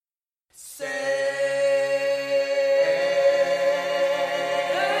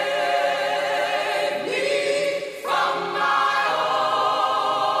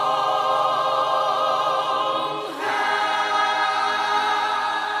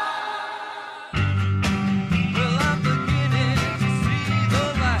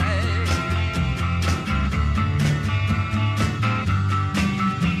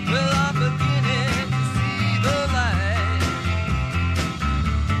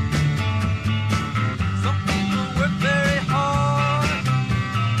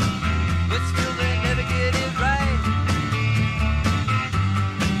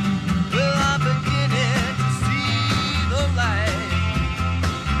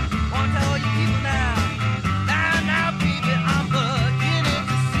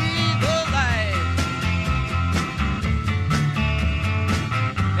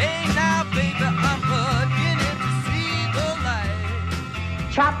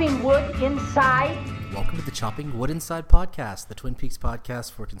chopping wood inside? Welcome to the Chopping Wood Inside podcast, the Twin Peaks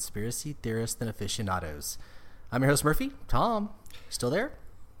podcast for conspiracy theorists and aficionados. I'm your host, Murphy. Tom, still there?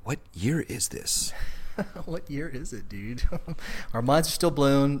 What year is this? What year is it, dude? Our minds are still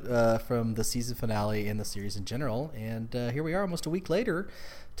blown from the season finale and the series in general, and here we are almost a week later.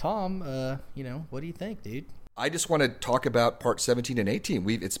 Tom, what do you think, dude? I just want to talk about part 17 and 18.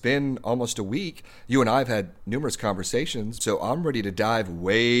 It's been almost a week. You and I have had numerous conversations, so I'm ready to dive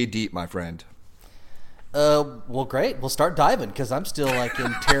way deep, my friend. Well, great. We'll start diving because I'm still like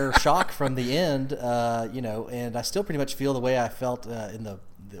in terror shock from the end, and I still pretty much feel the way I felt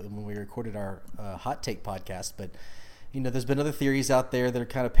when we recorded our Hot Take podcast. But, there's been other theories out there that are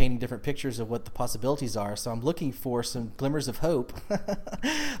kind of painting different pictures of what the possibilities are. So I'm looking for some glimmers of hope,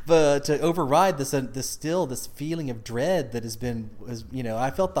 but to override this feeling of dread that has been,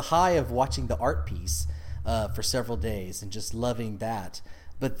 I felt the high of watching the art piece for several days and just loving that.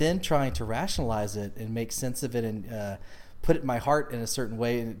 But then trying to rationalize it and make sense of it and put it in my heart in a certain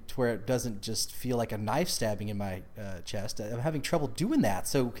way to where it doesn't just feel like a knife stabbing in my chest. I'm having trouble doing that.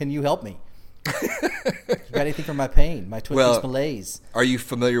 So can you help me? You got anything for my pain, my Twin Peaks malaise? Are you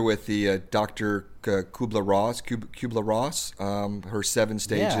familiar with the Dr. Kubler-Ross, her 7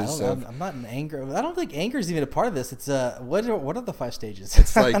 stages? Yeah, I'm not in anger. I don't think anger is even a part of this. It's what are the 5 stages?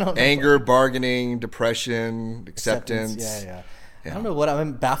 It's like anger, bargaining, depression, acceptance. Yeah. I don't know what I'm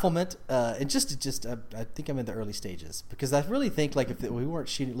in. Bafflement. I think I'm in the early stages because I really think like if we weren't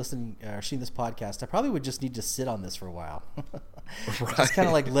shooting this podcast, I probably would just need to sit on this for a while. Right. Just kind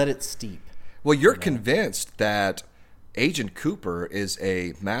of like let it steep. Well, you're convinced that Agent Cooper is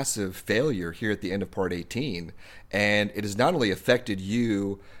a massive failure here at the end of part 18, and it has not only affected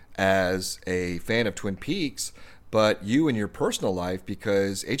you as a fan of Twin Peaks, but you in your personal life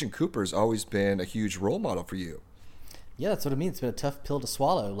because Agent Cooper has always been a huge role model for you. Yeah, that's what I mean. It's been a tough pill to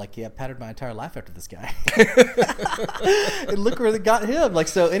swallow. Like, I patterned my entire life after this guy. And look where it got him. Like,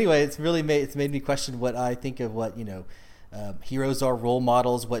 so anyway, it's made me question what I think of what, heroes are, role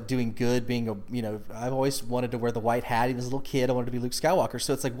models, what doing good, being I've always wanted to wear the white hat. Even as a little kid, I wanted to be Luke Skywalker.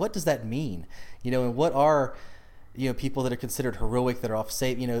 So it's like, what does that mean? And what are, people that are considered heroic that are off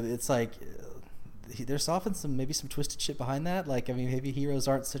safe? It's like, there's often some twisted shit behind that. Like, I mean, maybe heroes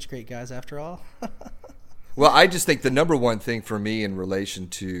aren't such great guys after all. Well, I just think the number one thing for me in relation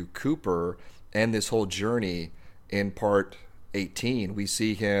to Cooper and this whole journey in part 18, we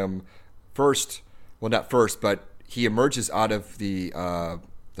see him but he emerges out of the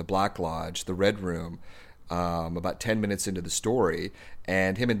Black Lodge, the Red Room, about 10 minutes into the story,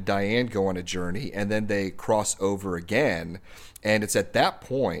 and him and Diane go on a journey, and then they cross over again, and it's at that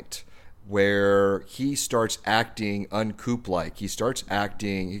point where he starts acting un-Coop-like. He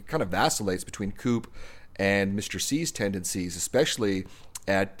kind of vacillates between Coop and Mr. C's tendencies, especially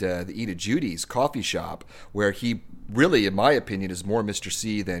at the Eat at Judy's coffee shop, where he really, in my opinion, is more Mr.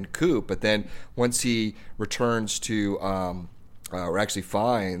 C than Coop. But then once he returns to, or actually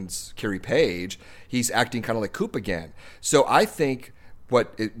finds Carrie Page, he's acting kind of like Coop again. So I think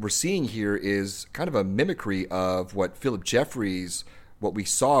what we're seeing here is kind of a mimicry of what Philip Jeffries, what we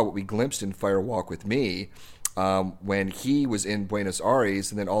glimpsed in Fire Walk with Me, when he was in Buenos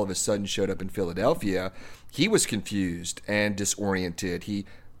Aires and then all of a sudden showed up in Philadelphia. He was confused and disoriented. He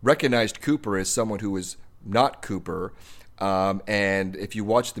recognized Cooper as someone who was not Cooper, and if you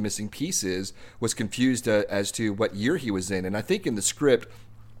watch The Missing Pieces, was confused as to what year he was in. And I think in the script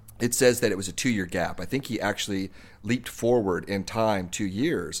it says that it was a 2-year gap. I think he actually leaped forward in time 2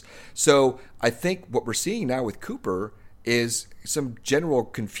 years. So I think what we're seeing now with Cooper is some general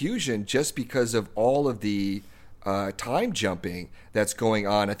confusion just because of all of the time jumping that's going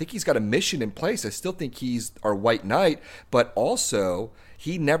on. I think he's got a mission in place. I still think he's our White Knight, but also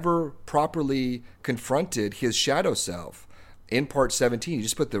he never properly confronted his shadow self. In part 17, he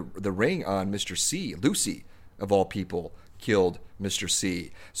just put the ring on Mr. C. Lucy, of all people, killed Mr.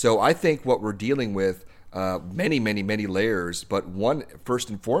 C. So I think what we're dealing with, many layers, but one, first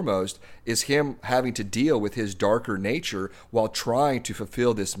and foremost, is him having to deal with his darker nature while trying to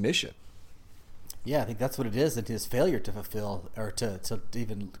fulfill this mission. Yeah, I think that's what it is, and his failure to fulfill or to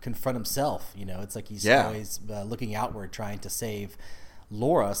even confront himself. It's like he's always looking outward, trying to save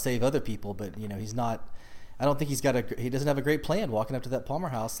Laura, save other people, but he's not. I don't think he doesn't have a great plan walking up to that Palmer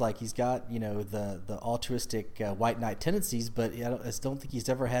house. Like he's got the altruistic White Knight tendencies, but I don't think he's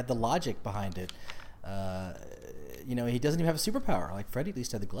ever had the logic behind it. He doesn't even have a superpower. Like Freddy at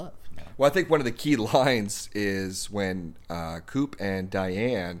least had the glove. Well, I think one of the key lines is when Coop and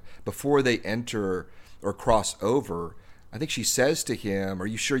Diane, before they enter or cross over, I think she says to him, "Are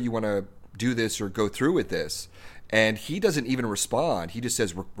you sure you want to do this or go through with this?" and he doesn't even respond. He just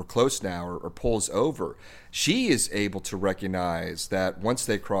says, we're close now, or pulls over. She is able to recognize that once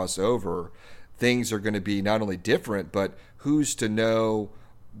they cross over, things are going to be not only different, but who's to know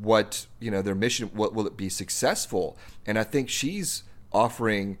what, their mission, what will it be successful? And I think she's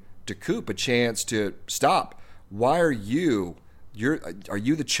offering to Coop a chance to stop. Why are you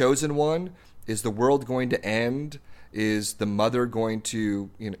the chosen one? Is the world going to end? Is the mother going to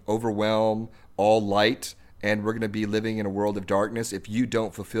overwhelm all light, and we're going to be living in a world of darkness if you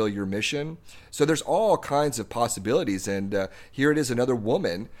don't fulfill your mission? So there's all kinds of possibilities, and here it is, another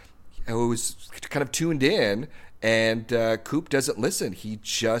woman who's kind of tuned in, and Coop doesn't listen. He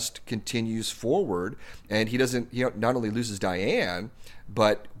just continues forward, and he doesn't. Not only loses Diane,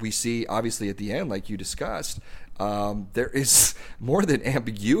 but we see obviously at the end, like you discussed, there is more than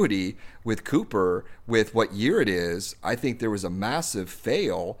ambiguity with Cooper with what year it is. I think there was a massive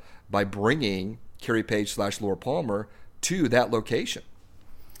fail by bringing Carrie Page / Laura Palmer to that location.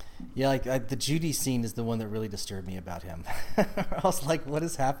 Yeah, the Judy scene is the one that really disturbed me about him. I was like, what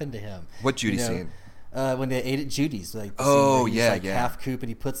has happened to him? What Judy scene? When they ate at Judy's, the oh scene where he's half Coop, and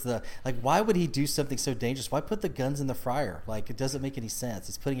he puts why would he do something so dangerous? Why put the guns in the fryer? It doesn't make any sense.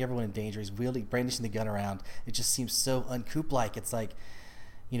 He's putting everyone in danger. He's brandishing the gun around. It just seems so un-Coop-like. It's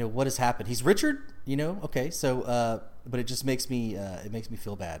what has happened? He's Richard, okay. So, but it just makes me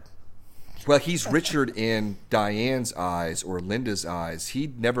feel bad. Well, he's Richard in Diane's eyes or Linda's eyes.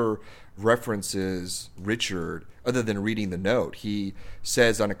 He never references Richard other than reading the note. He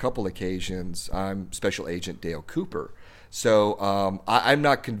says on a couple occasions, I'm Special Agent Dale Cooper. So I'm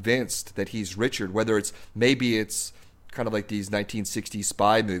not convinced that he's Richard, whether maybe it's kind of like these 1960s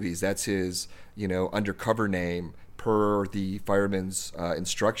spy movies. That's his, undercover name per the fireman's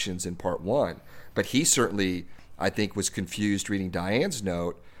instructions in part 1. But he certainly, I think, was confused reading Diane's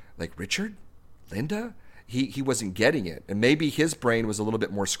note. Like, Richard? Linda? He wasn't getting it. And maybe his brain was a little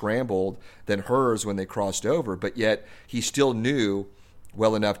bit more scrambled than hers when they crossed over, but yet he still knew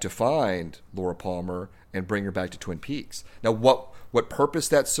well enough to find Laura Palmer and bring her back to Twin Peaks. Now, what purpose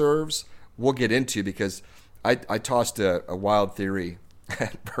that serves, we'll get into, because I tossed a wild theory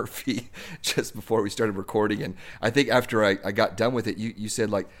at Murphy just before we started recording, and I think after I got done with it, you said,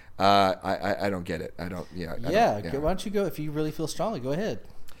 I don't get it. I don't, yeah. Why don't you go, if you really feel strongly, go ahead.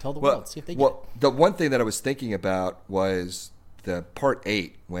 Tell the world, see if they get it. The one thing that I was thinking about was the part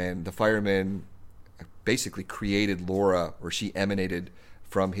 8, when the fireman basically created Laura, or she emanated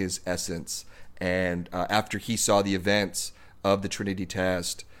from his essence. And after he saw the events of the Trinity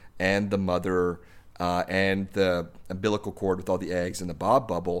test and the mother and the umbilical cord with all the eggs and the Bob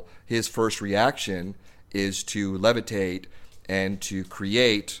bubble, his first reaction is to levitate and to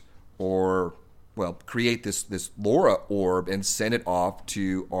create this Laura orb and send it off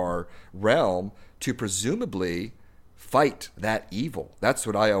to our realm to presumably fight that evil. That's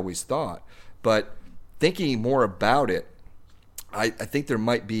what I always thought. But thinking more about it, I think there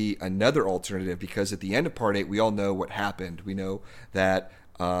might be another alternative, because at the end of part 8, we all know what happened. We know that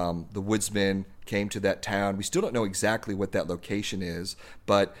the woodsman came to that town. We still don't know exactly what that location is,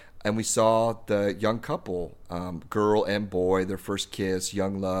 and we saw the young couple, girl and boy, their first kiss,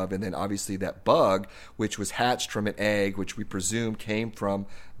 young love, and then obviously that bug, which was hatched from an egg, which we presume came from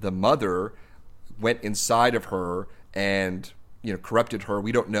the mother, went inside of her and corrupted her.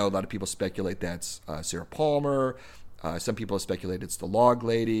 We don't know. A lot of people speculate that's Sarah Palmer. Some people have speculated it's the log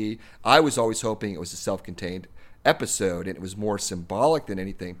lady. I was always hoping it was a self-contained episode and it was more symbolic than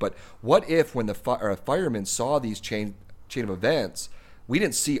anything. But what if when the firemen saw these chain of events, we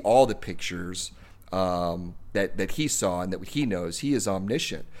didn't see all the pictures that he saw and that he knows? He is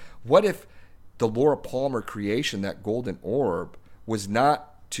omniscient. What if the Laura Palmer creation, that golden orb, was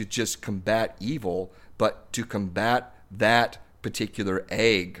not to just combat evil, but to combat that particular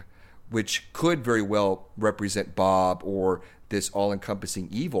egg, which could very well represent Bob or this all-encompassing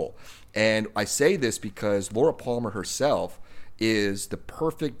evil? And I say this because Laura Palmer herself is the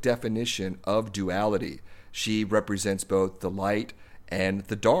perfect definition of duality. She represents both the light and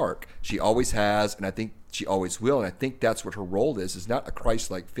the dark. She always has, and I think she always will, and I think that's what her role is not a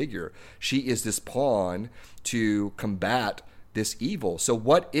Christ-like figure. She is this pawn to combat this evil. So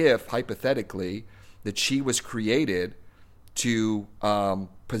what if, hypothetically, that she was created to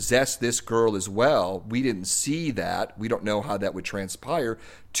possess this girl as well? We didn't see that. We don't know how that would transpire,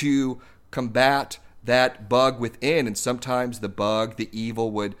 to combat that bug within. And sometimes the bug, the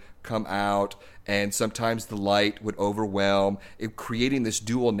evil, would come out, and sometimes the light would overwhelm, creating this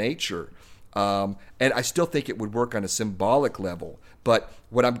dual nature. And I still think it would work on a symbolic level. But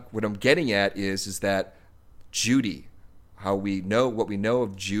what I'm getting at is that Judy, what we know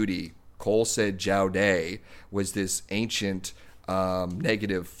of Judy, Cole said Jowday was this ancient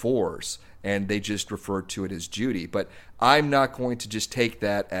negative force, and they just referred to it as Judy. But I'm not going to just take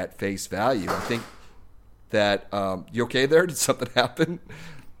that at face value. I think that you okay there? Did something happen,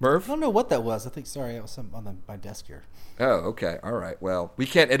 Murph? I don't know what that was. I think, sorry, it was something on my desk here. Oh, okay. All right. Well, we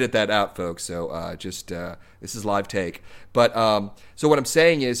can't edit that out, folks. So this is live take. But so what I'm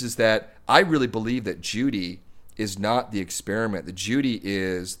saying is that I really believe that Judy is not the experiment. The Judy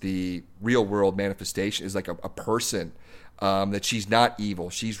is the real world manifestation, is like a person, that she's not evil.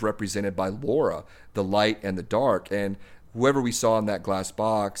 She's represented by Laura, the light and the dark. And whoever we saw in that glass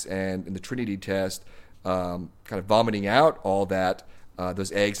box and in the Trinity test kind of vomiting out all that,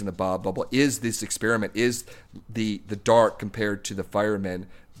 those eggs in the bubble, is this experiment, is the dark compared to the firemen,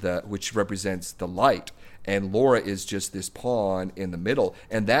 which represents the light. And Laura is just this pawn in the middle.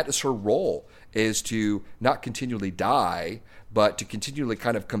 And that is her role, is to not continually die, but to continually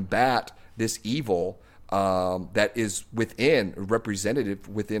kind of combat this evil that is representative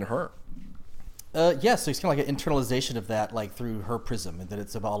within her. Yeah, so it's kind of like an internalization of that, like through her prism, and that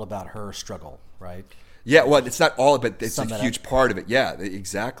it's all about her struggle, right? Yeah, well, it's not all of it. It's Sum a it huge up. part of it. Yeah,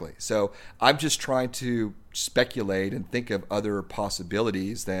 exactly. So I'm just trying to speculate and think of other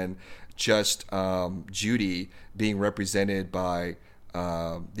possibilities than just Judy being represented by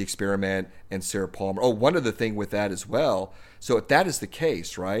the experiment and Sarah Palmer. Oh, one other thing with that as well. So if that is the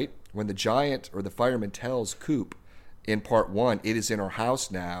case, right, when the giant or the fireman tells Coop in part 1, it is in our house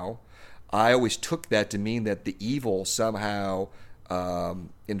now, I always took that to mean that the evil somehow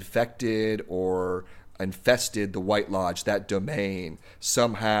infected or infested the White Lodge, that domain,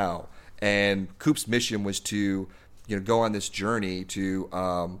 somehow. And Coop's mission was to, go on this journey to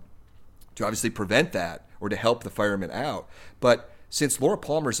obviously prevent that, or to help the firemen out. But since Laura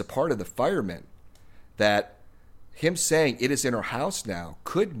Palmer is a part of the firemen, that him saying it is in her house now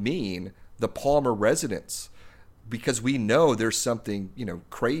could mean the Palmer residence, because we know there's something,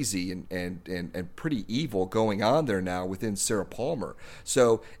 crazy and pretty evil going on there now within Sarah Palmer.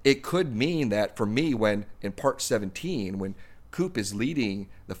 So it could mean that for me, when in part 17, when Coop is leading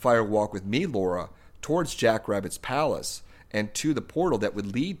the fire walk with me, Laura, towards Jackrabbit's palace and to the portal that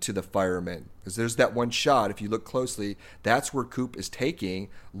would lead to the firemen, because there's that one shot, if you look closely, that's where Coop is taking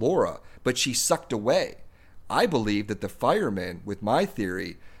Laura, but she's sucked away. I believe that the fireman, with my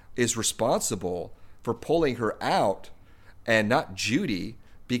theory, is responsible for pulling her out, and not Judy,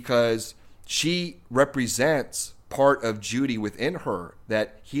 because she represents part of Judy within her,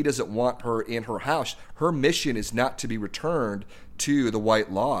 that he doesn't want her in her house. Her mission is not to be returned to the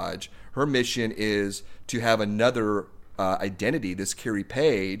White Lodge. Her mission is to have another identity, this Carrie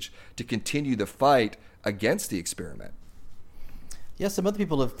Page, to continue the fight against the experiment. Yeah, some other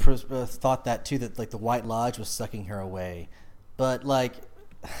people have thought that too, that like the White Lodge was sucking her away, but like,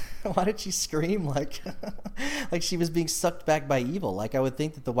 why did she scream like like she was being sucked back by evil? Like, I would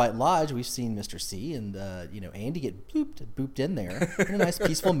think that the White Lodge, we've seen Mr. C and Andy get booped in there in a nice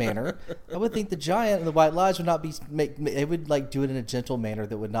peaceful manner. I would think the giant and the White Lodge would not they would like do it in a gentle manner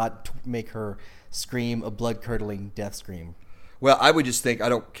that would not make her scream a blood curdling death scream. Well, I would just think, I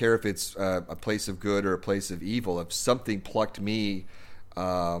don't care if it's a place of good or a place of evil. If something plucked me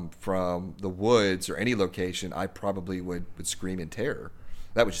from the woods or any location, I probably would scream in terror.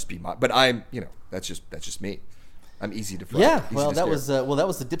 That would just be but I'm, that's just me. I'm easy to frighten. Yeah, well, that was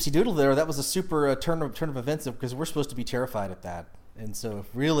the dipsy doodle there. That was a super turn of events, because we're supposed to be terrified at that. And so if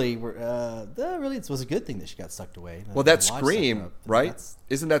really it was a good thing that she got sucked away. Well, that scream, right?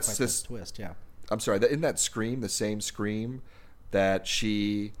 Isn't that this twist? Yeah. I'm sorry. Isn't that scream the same scream that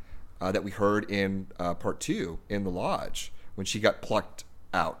that we heard in part 2 in the lodge when she got plucked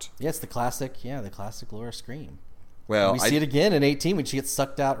out? Yeah, it's the classic Laura scream. Well, we see it again in 18 when she gets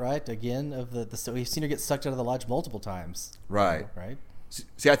sucked out, right? Again, we've seen her get sucked out of the lodge multiple times. Right. Right.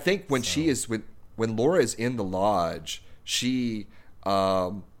 See, I think when when Laura is in the lodge, she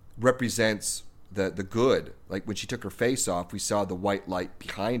represents the good. Like when she took her face off, we saw the white light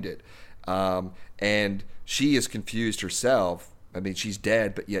behind it. And she is confused herself. I mean, she's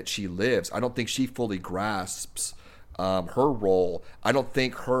dead, but yet she lives. I don't think she fully grasps her role. I don't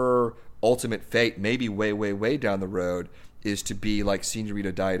think her ultimate fate, maybe way, way, way down the road, is to be like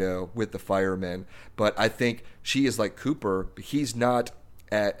Senorita Dido with the firemen. But I think she is like Cooper. He's not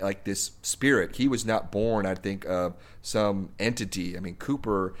like this spirit. He was not born, I think, of some entity. I mean,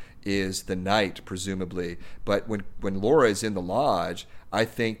 Cooper is the knight, presumably. But when Laura is in the lodge, I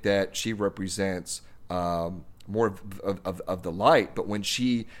think that she represents more of the light. But when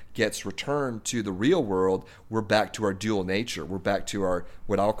she gets returned to the real world, we're back to our dual nature. We're back to our,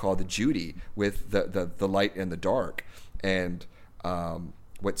 what I'll call the Judy, with the light and the dark. And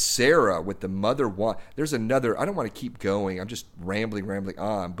what Sarah, what the mother want. There's another. I don't want to keep going. I'm just rambling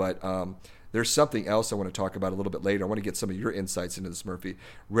on, but there's something else I want to talk about a little bit later. I want to get some of your insights into this, Murphy,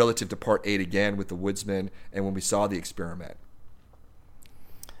 relative to part 8 again with the woodsman and when we saw the experiment.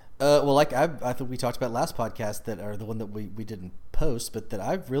 Well, like I think we talked about last podcast that, or the one that we didn't post, but that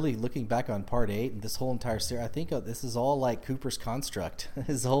I've really, looking back on part 8 and this whole entire series, I think this is all like Cooper's construct.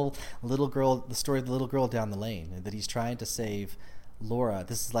 His whole little girl, the story of the little girl down the lane, and that he's trying to save Laura.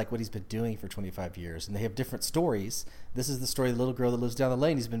 This is like what he's been doing for 25 years, and they have different stories. This is the story of the little girl that lives down the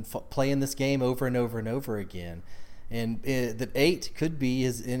lane. He's been playing this game over and over and over again, and that 8 could be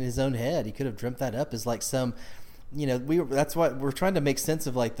in his own head. He could have dreamt that up as like some. That's why we're trying to make sense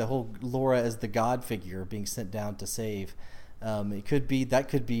of like the whole Laura as the God figure being sent down to save. It could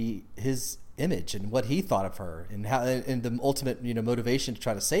be his image and what he thought of her, and how, and the ultimate motivation to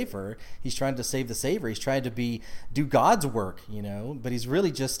try to save her. He's trying to save the saver. He's trying to do God's work, but he's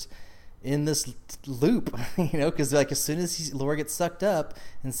really just in this loop, because like as soon as Laura gets sucked up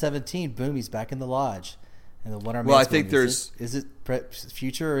in 17, boom, he's back in the lodge. And the one-armed well, I man's think going, there's is it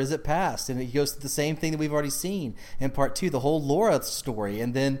future or is it past? And he goes to the same thing that we've already seen in part 2, the whole Laura story,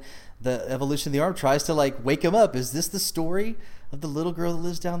 and then the evolution of the arm tries to like wake him up. Is this the story of the little girl that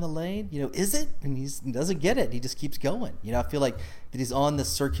lives down the lane? Is it? And he doesn't get it. He just keeps going. I feel like that he's on this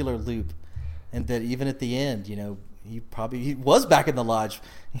circular loop, and that even at the end, he was back in the lodge.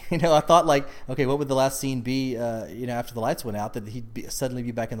 I thought like, okay, what would the last scene be? After the lights went out, that he'd suddenly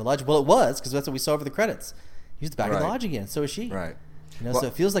be back in the lodge. Well, it was, because that's what we saw over the credits. He was back in the lodge again. So is she. Right. So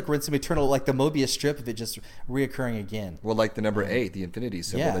it feels like we're in some eternal, like the Mobius strip of it just reoccurring again. Well, like the number 8, the infinity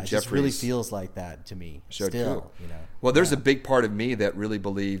symbol that it Jeffries just really feels like that to me. Still, Well, there's a big part of me that really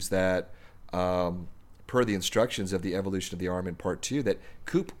believes that, per the instructions of the evolution of the arm in part 2, that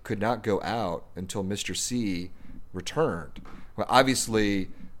Coop could not go out until Mr. C returned. Well, obviously,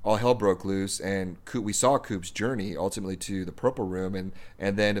 all hell broke loose, and we saw Coop's journey ultimately to the Purple Room,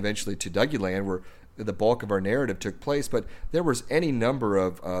 and then eventually to Dougie-Land, where the bulk of our narrative took place. But there was any number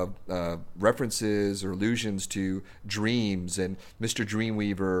of references or allusions to dreams and Mr.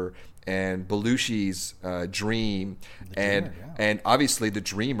 Dreamweaver and Belushi's dream, and obviously the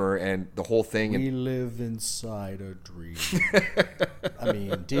dreamer and the whole thing. We live inside a dream. I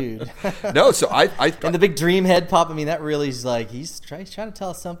mean, dude. No, so I and the big dream head pop. I mean, that really is like he's trying to tell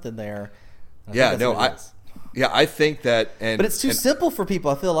us something there. I think that, but it's too simple for people.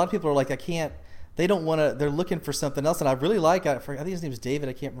 I feel a lot of people are like, I can't. They don't want to. They're looking for something else, and I really like. I think his name is David.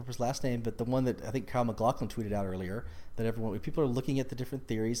 I can't remember his last name, but the one that I think Kyle MacLachlan tweeted out earlier, that people are looking at the different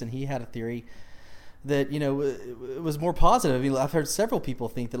theories, and he had a theory that it was more positive. I've heard several people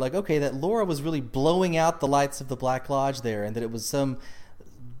think that like, okay, that Laura was really blowing out the lights of the Black Lodge there, and that it was some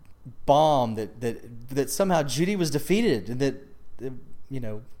bomb that somehow Judy was defeated, and that it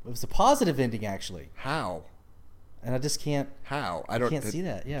was a positive ending actually. How? And I just can't. How? I can't see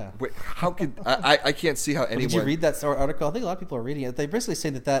that. Yeah. Wait, how could I can't see how anyone? Did you read that article? I think a lot of people are reading it. They basically say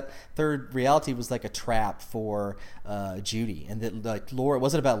that third reality was like a trap for Judy, and that like Laura, it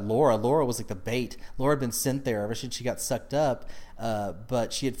wasn't about Laura. Laura was like the bait. Laura had been sent there ever since she got sucked up,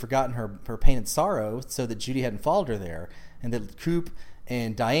 but she had forgotten her pain and sorrow, so that Judy hadn't followed her there, and that Coop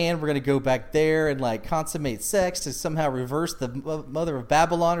and Diane were going to go back there and like consummate sex to somehow reverse the mother of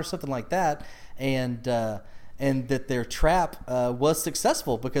Babylon or something like that, and that their trap was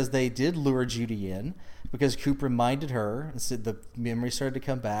successful because they did lure Judy in, because Coop reminded her, and so the memory started to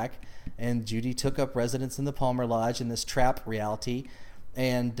come back, and Judy took up residence in the Palmer Lodge in this trap reality.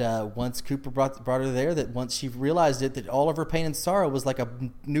 And once Cooper brought her there, that once she realized it, that all of her pain and sorrow was like a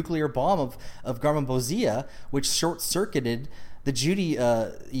nuclear bomb of Garmonbozia, which short-circuited the Judy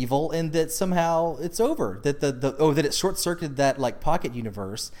evil, and that somehow it's over. That that it short-circuited that like pocket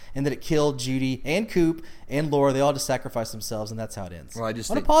universe, and that it killed Judy and Coop and Laura. They all just sacrificed themselves, and that's how it ends. Well,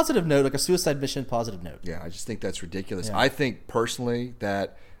 on a positive note, like a suicide mission positive note. Yeah, I just think that's ridiculous. Yeah. I think personally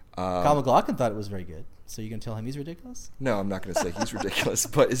that Kyle MacLachlan thought it was very good. So you gonna tell him he's ridiculous? No, I'm not gonna say he's ridiculous.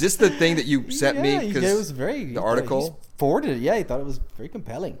 But is this the thing that you sent me? Because it was the article. He forwarded it. Yeah, he thought it was very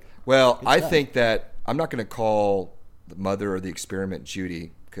compelling. Well, I think that I'm not gonna call the mother or the experiment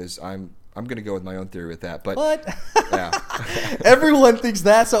Judy, because I'm going to go with my own theory with that. But what? Yeah. Everyone thinks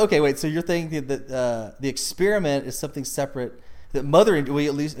that. So okay, wait. So you're thinking that the experiment is something separate. That mother and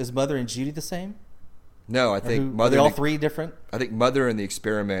is mother and Judy the same? No, I think mother. Are they all three different? I think mother and the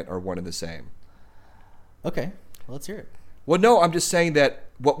experiment are one and the same. Okay, well, let's hear it. Well, no, I'm just saying that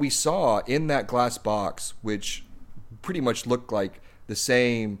what we saw in that glass box, which pretty much looked like the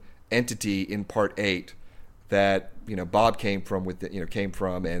same entity in part 8. That Bob came from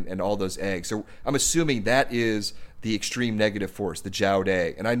and all those eggs. So I'm assuming that is the extreme negative force, the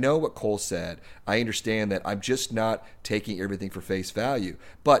Jowday. And I know what Cole said. I understand that. I'm just not taking everything for face value.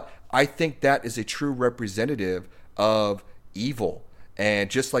 But I think that is a true representative of evil.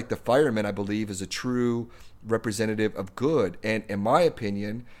 And just like the fireman, I believe, is a true representative of good. And in my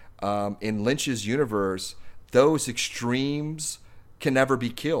opinion, in Lynch's universe, those extremes can never be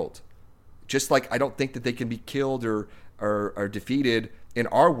killed. Just like I don't think that they can be killed or defeated in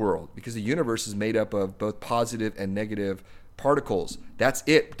our world, because the universe is made up of both positive and negative particles. That's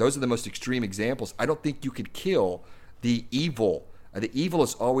it. Those are the most extreme examples. I don't think you could kill the evil. The evil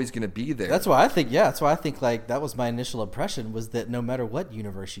is always going to be there. That's why I think, yeah, that's why I think like that was my initial impression, was that no matter what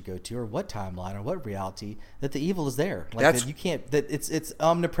universe you go to or what timeline or what reality, that the evil is there. Like that you can't, that it's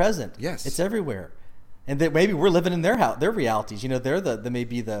omnipresent. Yes. It's everywhere. And that maybe we're living in their house, their realities. You know, they're the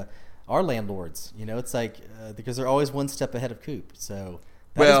maybe our landlords. You know, it's like because they're always one step ahead of Coop. So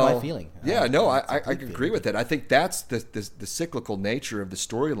that is my feeling. Yeah, no, I agree with that. I think that's the cyclical nature of the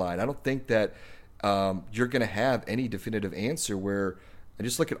storyline. I don't think that you're going to have any definitive answer where, and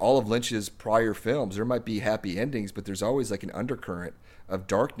just look at all of Lynch's prior films. There might be happy endings, but there's always like an undercurrent of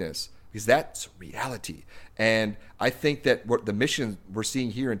darkness, because that's reality. And I think that what the mission we're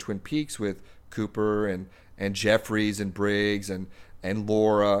seeing here in Twin Peaks with Cooper and Jeffries and Briggs and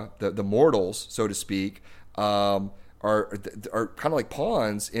Laura, the mortals, so to speak, are kind of like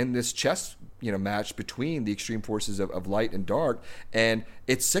pawns in this chess match between the extreme forces of light and dark, and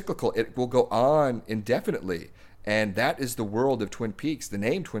it's cyclical. It will go on indefinitely, and that is the world of Twin Peaks. The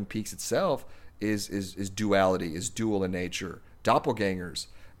name Twin Peaks itself is duality, is dual in nature, doppelgangers.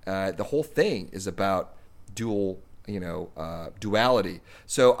 The whole thing is about duality.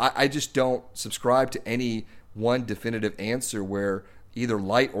 So I just don't subscribe to any one definitive answer where either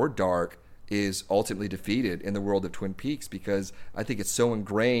light or dark is ultimately defeated in the world of Twin Peaks, because I think it's so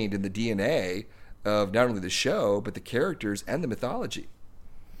ingrained in the DNA of not only the show, but the characters and the mythology.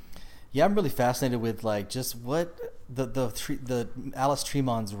 Yeah, I'm really fascinated with like just what the Alice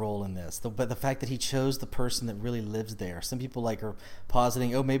Tremont's role in this, but the fact that he chose the person that really lives there. Some people like are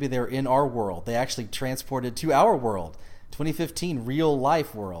positing, oh, maybe they're in our world. They actually transported to our world, 2015 real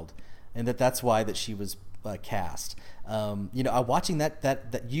life world, and that's why that she was cast. Watching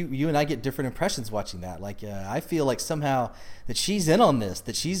that you and I get different impressions watching that. Like I feel like somehow that she's in on this,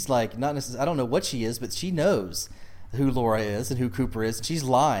 that she's like not necessarily, I don't know what she is, but she knows who Laura is and who Cooper is, and she's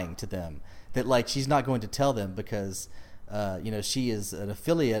lying to them. That like she's not going to tell them because she is an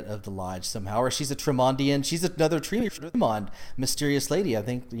affiliate of the Lodge somehow, or she's a Tremondian. She's another Tremond mysterious lady. I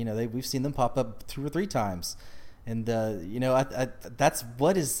think we've seen them pop up 2 or 3 times, and that's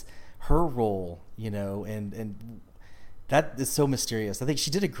what is her role, and that is so mysterious. I think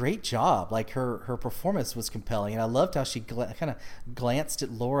she did a great job. Like her performance was compelling, and I loved how she kind of glanced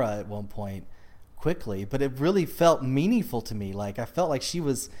at Laura at one point quickly, but it really felt meaningful to me. Like I felt like she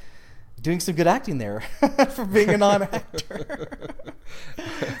was doing some good acting there for being a non-actor.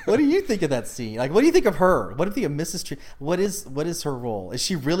 What do you think of that scene? Like, what do you think of her? What do you think of Mrs. Tree? What is her role? Is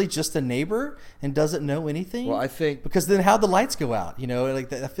she really just a neighbor and doesn't know anything? Well, I think because then how'd the lights go out?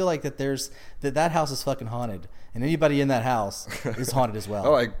 Like I feel like that house is fucking haunted, and anybody in that house is haunted as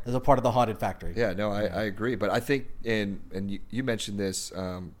well. As a part of the haunted factory. Yeah, no, I agree. But I think and you mentioned this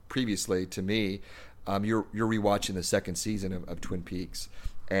previously to me. You're rewatching the second season of Twin Peaks.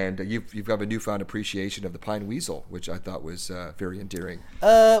 And you've got a newfound appreciation of the Pine Weasel, which I thought was very endearing.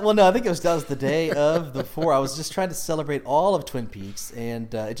 Well, no, I think that was the day of the 4. I was just trying to celebrate all of Twin Peaks,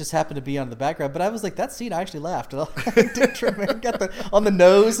 and it just happened to be on the background. But I was like, that scene, I actually laughed. Got on the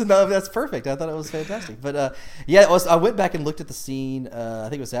nose, and that's perfect. I thought it was fantastic. But I went back and looked at the scene. I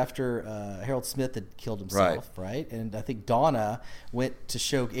think it was after Harold Smith had killed himself, right? And I think Donna went to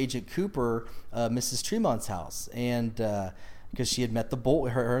show Agent Cooper Mrs. Tremont's house, and because she had met the boy,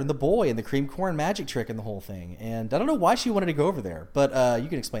 her and the boy, and the cream corn magic trick and the whole thing. And I don't know why she wanted to go over there, but you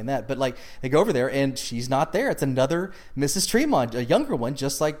can explain that. But like they go over there and she's not there. It's another Mrs. Tremont, a younger one,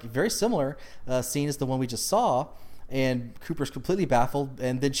 just like very similar scene as the one we just saw. And Cooper's completely baffled.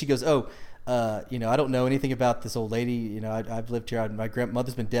 And then she goes, I don't know anything about this old lady. I've lived here. My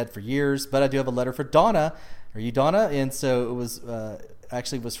grandmother's been dead for years, but I do have a letter for Donna. Are you Donna? And so it was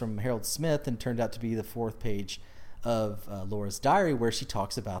actually was from Harold Smith, and turned out to be the 4th page of Laura's diary, where she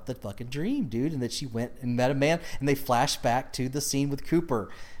talks about the fucking dream, dude, and that she went and met a man, and they flash back to the scene with Cooper,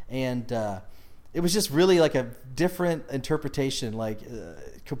 and it was just really like a different interpretation, like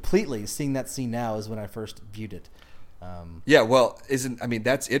completely seeing that scene now is when I first viewed it.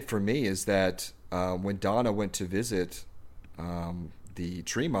 That's it for me, is that when Donna went to visit the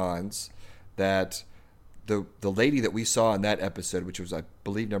Tremonds, that the lady that we saw in that episode, which was I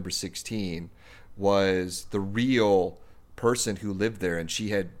believe number 16, was the real person who lived there, and she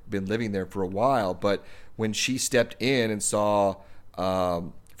had been living there for a while. But when she stepped in and saw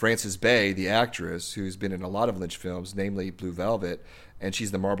Frances Bay, the actress who's been in a lot of Lynch films, namely Blue Velvet, and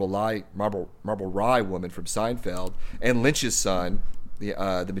she's the Marble Rye woman from Seinfeld, and Lynch's son,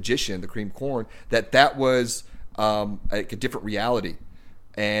 the magician, the cream corn, that was a different reality.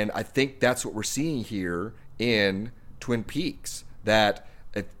 And I think that's what we're seeing here in Twin Peaks, that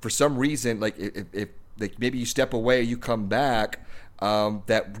if for some reason, like if like maybe you step away, you come back,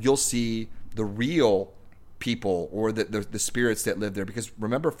 that you'll see the real people or the spirits that live there. Because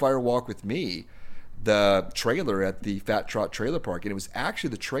remember Fire Walk with Me, the trailer at the Fat Trot Trailer Park, and it was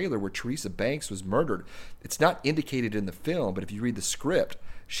actually the trailer where Teresa Banks was murdered. It's not indicated in the film, but if you read the script,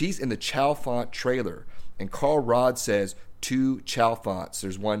 she's in the Chalfont trailer, and Carl Rodd says 2 Chalfonts.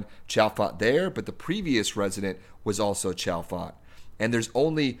 There's one Chalfont there, but the previous resident was also Chalfont. And there's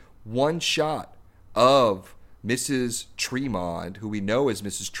only one shot of Mrs. Tremond, who we know as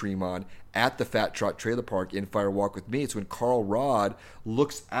Mrs. Tremond, at the Fat Trot Trailer Park in Fire Walk with Me. It's when Carl Rodd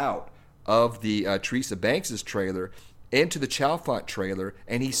looks out of the Teresa Banks' trailer into the Chalfont trailer,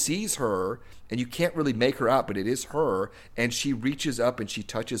 and he sees her, and you can't really make her out, but it is her, and she reaches up and she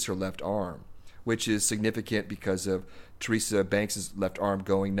touches her left arm, which is significant because of Teresa Banks' left arm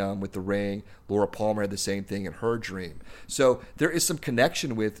going numb with the ring. Laura Palmer had the same thing in her dream. So there is some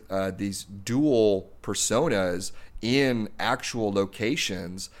connection with these dual personas in actual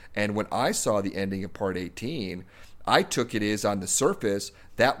locations. And when I saw the ending of Part 18, I took it as, on the surface,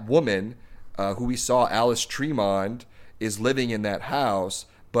 that woman who we saw, Alice Tremond, is living in that house,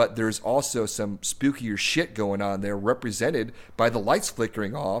 but there's also some spookier shit going on there, represented by the lights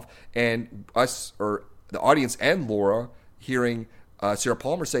flickering off and us, or the audience and Laura, hearing Sarah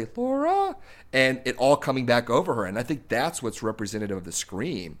Palmer say, "Laura," and it all coming back over her. And I think that's what's representative of the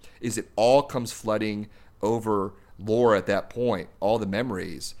Scream, is it all comes flooding over Laura at that point, all the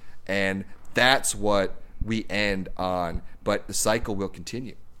memories. And that's what we end on. But the cycle will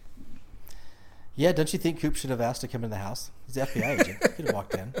continue. Yeah, don't you think Coop should have asked to come in the house? He's the FBI agent. He could have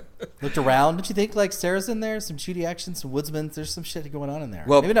walked in, looked around. Don't you think, like, Sarah's in there, some shooty action, some woodsmen? There's some shit going on in there.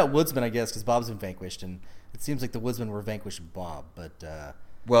 Well, maybe not woodsmen, I guess, because Bob's been vanquished, and it seems like the woodsmen were vanquishing Bob. But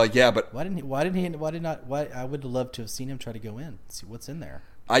well, yeah, but why I would have loved to have seen him try to go in, see what's in there.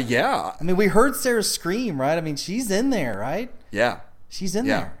 Yeah. I mean, we heard Sarah scream, right? I mean, she's in there, right? Yeah. She's in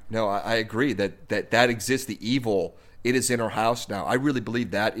there. No, I agree that exists. The evil, it is in our house now. I really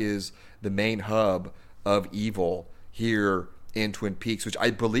believe that is the main hub of evil here in Twin Peaks, which I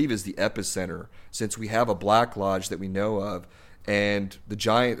believe is the epicenter, since we have a Black Lodge that we know of, and the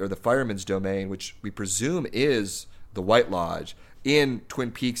giant, or the Fireman's Domain, which we presume is the White Lodge, in Twin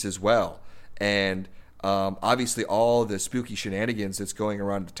Peaks as well. And obviously all the spooky shenanigans that's going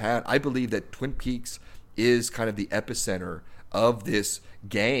around the town. I believe that Twin Peaks is kind of the epicenter of this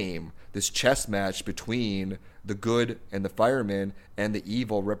game, this chess match between the good and the firemen and the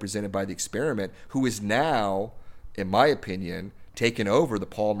evil represented by the experiment, who is now, in my opinion, taken over the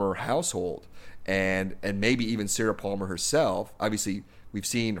Palmer household, and maybe even Sarah Palmer herself. Obviously, we've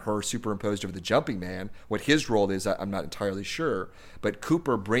seen her superimposed over the Jumping Man. What his role is, I'm not entirely sure. But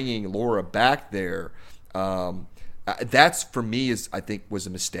Cooper bringing Laura back there, that's, for me, I think was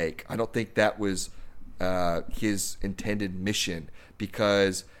a mistake. I don't think that was his intended mission,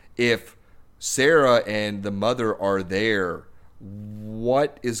 because if Sarah and the mother are there,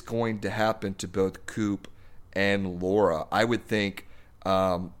 what is going to happen to both Coop and Laura? I would think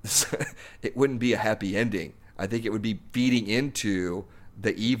it wouldn't be a happy ending. I think it would be feeding into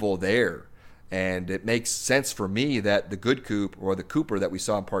the evil there. And it makes sense for me that the good Coop, or the Cooper that we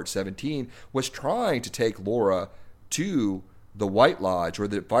saw in Part 17, was trying to take Laura to the White Lodge, or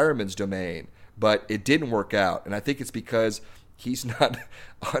the Fireman's Domain, but it didn't work out. And I think it's because he's not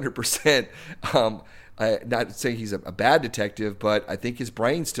 100%, not saying he's a bad detective, but I think his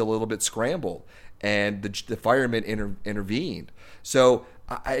brain's still a little bit scrambled, and the firemen intervened. So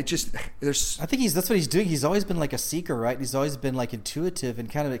I think that's what he's doing. He's always been like a seeker, right? He's always been like intuitive and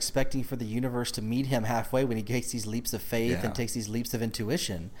kind of expecting for the universe to meet him halfway when he takes these leaps of faith and takes these leaps of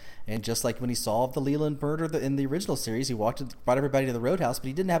intuition. And just like when he solved the Leland murder in the original series, he brought everybody to the roadhouse, but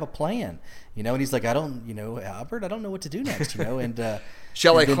he didn't have a plan, and he's like, Albert, I don't know what to do next, and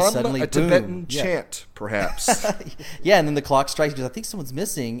shall I hum a Tibetan chant, perhaps? Yeah, and then the clock strikes. He goes, I think someone's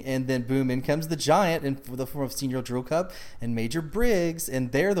missing, and then boom, in comes the giant in the form of Senior Drill Cup and Major Briggs,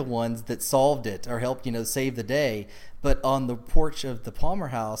 and they're the ones that solved it or helped, save the day. But on the porch of the Palmer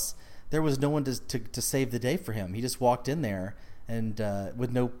house, there was no one to save the day for him. He just walked in there, and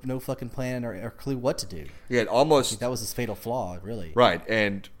with no fucking plan or clue what to do. Yeah, almost that was his fatal flaw, really. Right,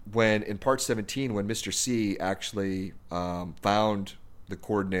 and when in part 17, when Mr. C actually found the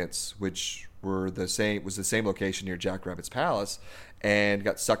coordinates, which were the same location near Jackrabbit's palace, and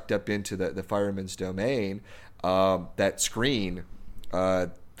got sucked up into the fireman's domain, that screen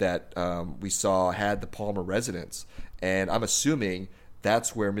that we saw had the Palmer residence, and I'm assuming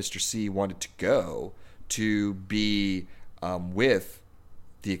that's where Mr. C wanted to go to be with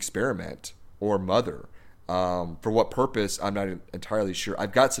the experiment or Mother. For what purpose, I'm not entirely sure.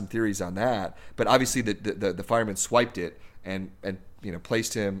 I've got some theories on that, but obviously the fireman swiped it and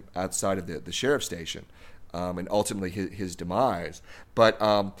placed him outside of the sheriff's station, and ultimately his demise. But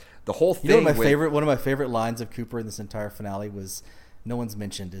the whole thing. One of my favorite lines of Cooper in this entire finale was, no one's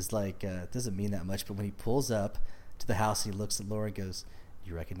mentioned, is like, it doesn't mean that much, but when he pulls up to the house, he looks at Laura and goes,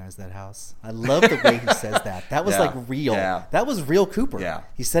 "You recognize that house?" I love the way he says that. That was like real. Yeah. That was real Cooper. Yeah.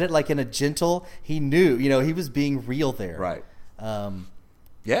 He said it like in a gentle. He knew, he was being real there. Right.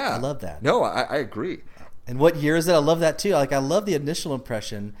 Yeah. I love that. No, I agree. And what year is it? I love that too. Like, I love the initial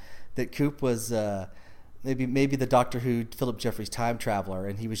impression that Coop was maybe the Doctor Who Philip Jeffries time traveler,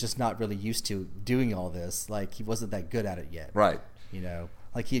 and he was just not really used to doing all this. Like, he wasn't that good at it yet. Right.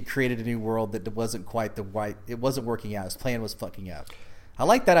 Like he had created a new world that wasn't quite it wasn't working out. His plan was fucking up. I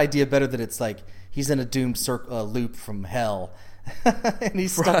like that idea better than it's like he's in a doomed loop from hell and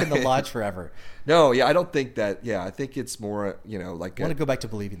he's stuck in the lodge forever. No, yeah, I don't think that. Yeah, I think it's more, like. I want to go back to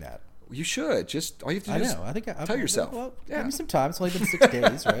believing that. You should. Just all you have to do is tell yourself. Well, give me some time. It's only been 6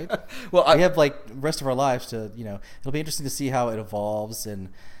 days, right? Well, we have like the rest of our lives to, it'll be interesting to see how it evolves. And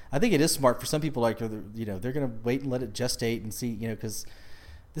I think it is smart for some people, like, they're going to wait and let it gestate and see, because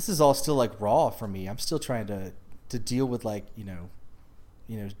this is all still like raw for me. I'm still trying to deal with like,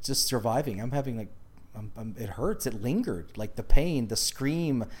 just surviving. I'm having like, it hurts. It lingered. Like the pain, the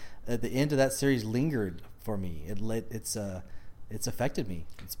scream at the end of that series lingered for me. It's affected me.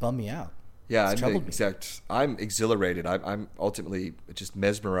 It's bummed me out. Yeah, I'm exhilarated. I'm ultimately just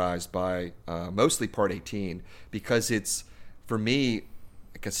mesmerized by mostly part 18 because it's, for me,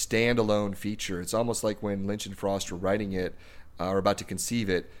 like a standalone feature. It's almost like when Lynch and Frost were writing it or about to conceive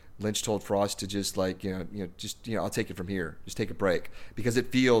it. Lynch told Frost to just like, I'll take it from here. Just take a break, because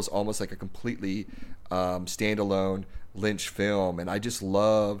it feels almost like a completely standalone Lynch film. And I just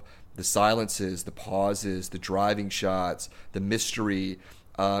love the silences, the pauses, the driving shots, the mystery.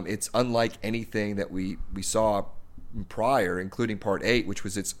 It's unlike anything that we saw prior, including part 8, which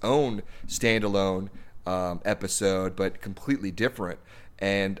was its own standalone episode, but completely different.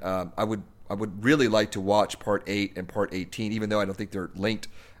 And I would really like to watch part 8 and part 18, even though I don't think they're linked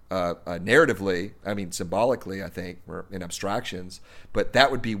narratively. I mean, symbolically, I think, or in abstractions. But that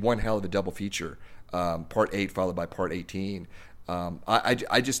would be one hell of a double feature. Part 8 followed by part 18.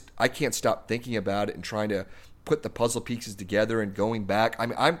 I can't stop thinking about it and trying to put the puzzle pieces together and going back. I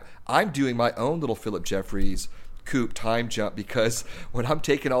mean, I'm doing my own little Philip Jeffries Coop time jump, because when I'm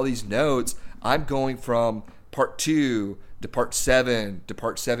taking all these notes, I'm going from part 2 to part 7 to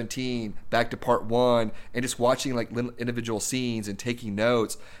part 17 back to part 1 and just watching like individual scenes and taking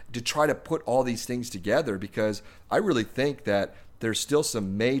notes to try to put all these things together, because I really think that there's still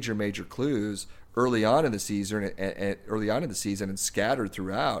some major clues early on in the season and scattered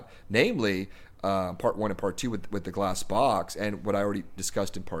throughout, namely part 1 and part 2 with the glass box, and what I already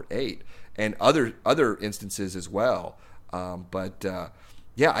discussed in part 8, and other instances as well.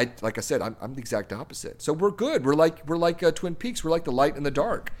 Yeah, like I said, I'm the exact opposite. So we're good. We're like Twin Peaks. We're like the light and the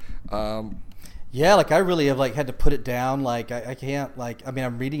dark. Yeah, like I really have like had to put it down. Like I can't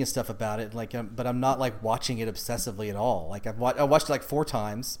I'm reading stuff about it, like, but I'm not like watching it obsessively at all. Like I watched it like 4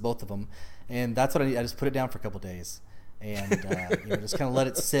 times, both of them, and that's what I just put it down for a couple of days. And just kind of let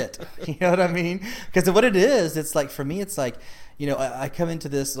it sit. You know what I mean? Because what it is, it's like, for me, it's like, I come into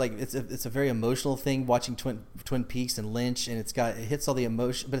this like it's a very emotional thing watching Twin Peaks and Lynch, and it hits all the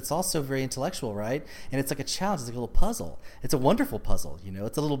emotion, but it's also very intellectual, right? And it's like a challenge. It's like a little puzzle. It's a wonderful puzzle.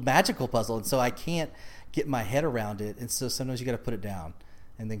 It's a little magical puzzle, and so I can't get my head around it, and so sometimes you got to put it down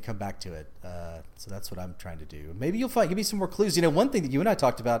and then come back to it. So that's what I'm trying to do. Maybe you'll give me some more clues. One thing that you and I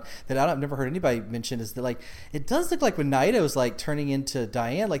talked about that I've never heard anybody mention is that, like, it does look like when Naida is like turning into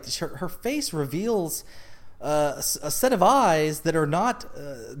Diane, like her face reveals a set of eyes that are not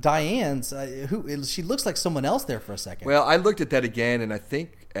Diane's. She looks like someone else there for a second. Well, I looked at that again, and I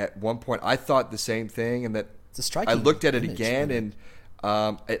think at one point I thought the same thing, and that it's a striking I looked at it image, again, really. and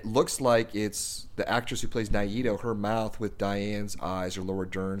it looks like it's the actress who plays Naida, her mouth with Diane's eyes or Laura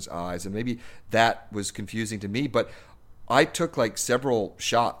Dern's eyes, and maybe that was confusing to me. But I took like several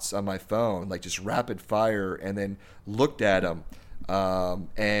shots on my phone, like just rapid fire, and then looked at them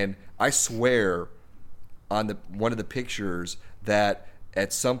And I swear on one of the pictures that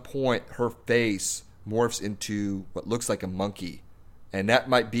at some point her face morphs into what looks like a monkey. And that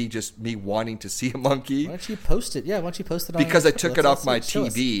might be just me wanting to see a monkey. Why don't you post it? Yeah, why don't you post it on because I took it off my show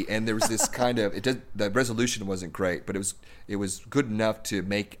us. TV, and there was this kind of the resolution wasn't great, but it was good enough to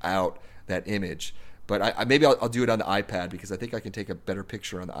make out that image. But maybe I'll do it on the iPad because I think I can take a better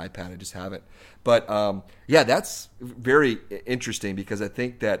picture on the iPad. I just haven't. But yeah, that's very interesting because I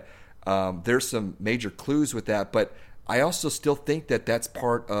think that there's some major clues with that. But I also still think that that's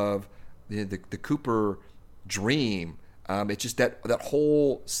part of the Cooper dream. It's just that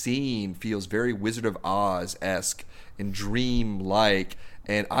whole scene feels very Wizard of Oz-esque and dream-like,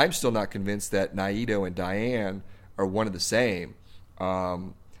 and I'm still not convinced that Naito and Diane are one of the same. Yeah,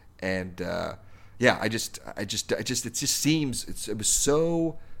 it just seems it was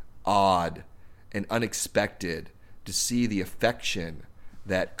so odd and unexpected to see the affection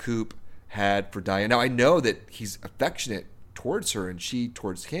that Coop had for Diane. Now I know that he's affectionate towards her and she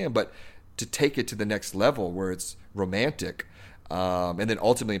towards him, but to take it to the next level where it's romantic, and then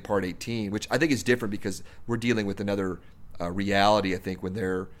ultimately in part 18, which I think is different because we're dealing with another reality, I think, when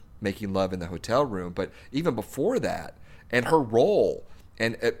they're making love in the hotel room. But even before that, and her role,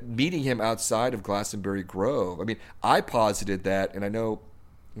 and meeting him outside of Glastonbury Grove, I mean, I posited that, and I know,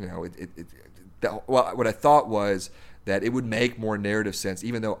 what I thought was that it would make more narrative sense,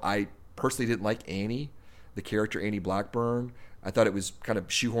 even though I personally didn't like Annie, the character Annie Blackburn. I thought it was kind of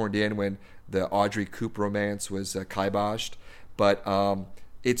shoehorned in when the Audrey Coop romance was kiboshed. But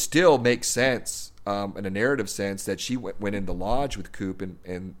it still makes sense in a narrative sense that she went in the lodge with Coop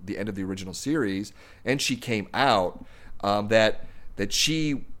in the end of the original series, and she came out, that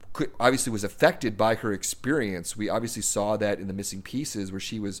she obviously was affected by her experience. We obviously saw that in the Missing Pieces where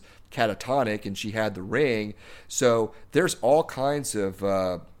she was catatonic and she had the ring. So there's all kinds of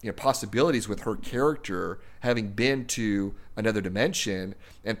possibilities with her character having been to another dimension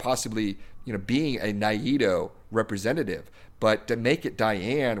and possibly being a Naito representative. But to make it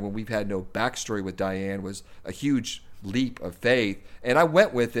Diane when we've had no backstory with Diane was a huge leap of faith. And I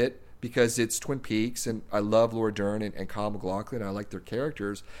went with it because it's Twin Peaks, and I love Laura Dern and Kyle MacLachlan. I like their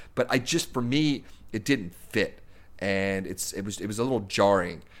characters, but for me, it didn't fit, and it was a little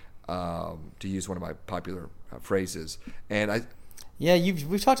jarring, to use one of my popular phrases. And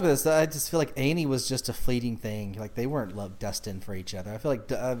we've talked about this. I just feel like Annie was just a fleeting thing. Like they weren't destined for each other. I feel like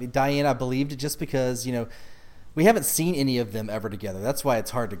Diane, I believed it just because we haven't seen any of them ever together. That's why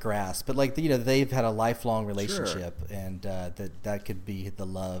it's hard to grasp. But they've had a lifelong relationship, sure. And that could be the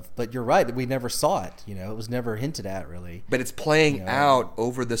love. But you're right, we never saw it. It was never hinted at really. But it's playing out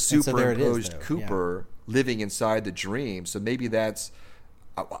over the superimposed Cooper living inside the dream. So maybe that's,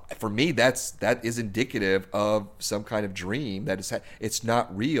 for me, that is indicative of some kind of dream that it's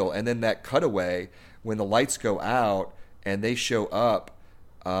not real. And then that cutaway when the lights go out and they show up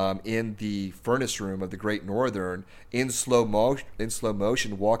in the furnace room of the Great Northern in slow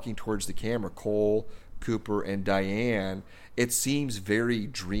motion, walking towards the camera, Cole, Cooper, and Diane. It seems very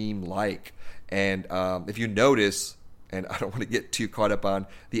dream-like. And if you notice, and I don't want to get too caught up on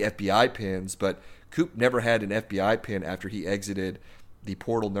the FBI pins, but Coop never had an FBI pin after he exited the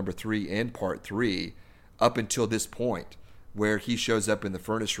portal number 3 in part 3 up until this point where he shows up in the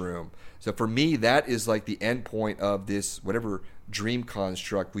furnace room. So for me, that is like the end point of this whatever dream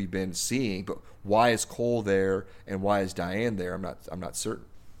construct we've been seeing. But why is Cole there and why is Diane there? I'm not certain.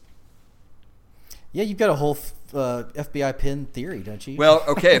 Yeah, you've got a whole FBI pin theory, don't you? Well,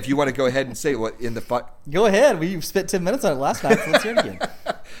 okay, if you want to go ahead and say what in the go ahead. We spent 10 minutes on it last night, so let's hear it again.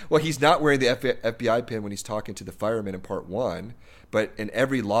 Well, he's not wearing the FBI pin when he's talking to the firemen in part 1, but in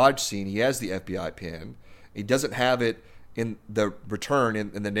every lodge scene he has the FBI pin. He doesn't have it in the return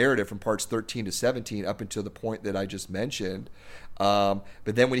in the narrative from parts 13 to 17 up until the point that I just mentioned. But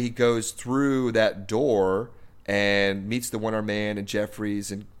then when he goes through that door and meets the one-armed man and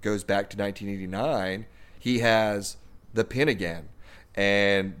Jeffries and goes back to 1989, he has the pin again.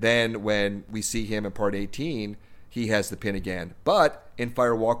 And then when we see him in part 18, he has the pin again. But in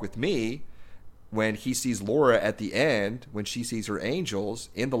Fire Walk with Me, when he sees Laura at the end, when she sees her angels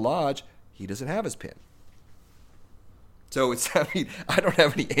in the lodge, he doesn't have his pin. So I don't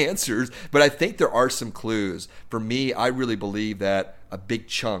have any answers, but I think there are some clues. For me, I really believe that a big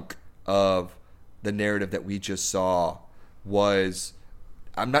chunk of the narrative that we just saw was,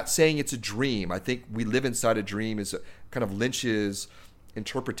 I'm not saying it's a dream. I think we live inside a dream is kind of Lynch's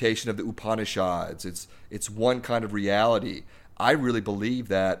interpretation of the Upanishads. It's one kind of reality. I really believe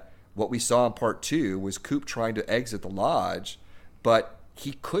that what we saw in part 2 was Coop trying to exit the lodge, but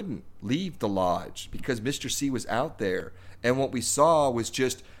he couldn't leave the lodge because Mr. C was out there. And what we saw was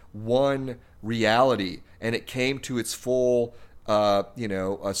just one reality, and it came to its full,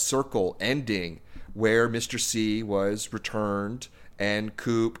 a circle ending where Mr. C was returned and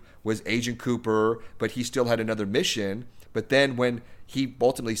Coop was Agent Cooper, but he still had another mission. But then when he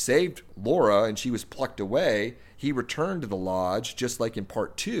ultimately saved Laura and she was plucked away, he returned to the lodge, just like in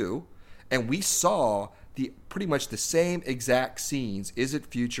part 2, and we saw pretty much the same exact scenes. Is it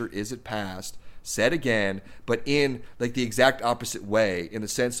future? Is it past? Said again, but in like the exact opposite way, in the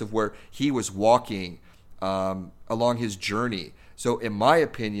sense of where he was walking along his journey. So in my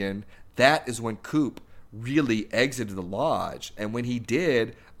opinion, that is when Coop really exited the lodge. And when he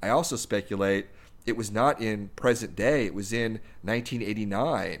did, I also speculate it was not in present day. It was in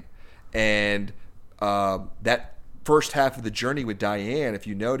 1989. And that first half of the journey with Diane, if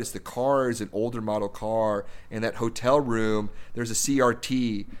you notice, the car is an older model car. In that hotel room, there's a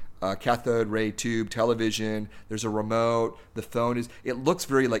CRT, cathode ray tube television. There's a remote. The phone it looks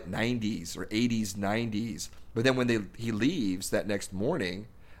very like 90s or 80s, 90s. But then when he leaves that next morning,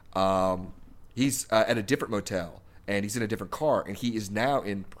 he's at a different motel and he's in a different car, and he is now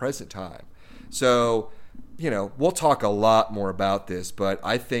in present time. So, we'll talk a lot more about this, but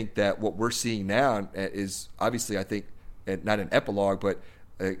I think that what we're seeing now is obviously, I think, not an epilogue, but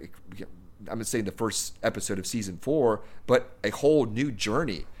I'm going to say the first episode of season 4, but a whole new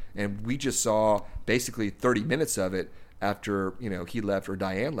journey. And we just saw basically 30 minutes of it after, he left or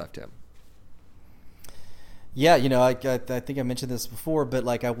Diane left him. Yeah, I think I mentioned this before, but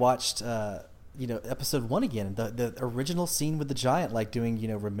like I watched, episode 1 again, the original scene with the giant, like doing,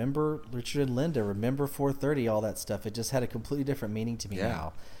 remember Richard and Linda, remember 4:30, all that stuff. It just had a completely different meaning to me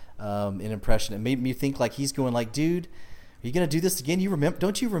now, an impression. It made me think like he's going like, dude, are you going to do this again?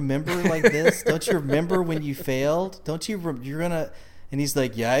 Don't you remember like this? Don't you remember when you failed? Don't you, you're going to... And he's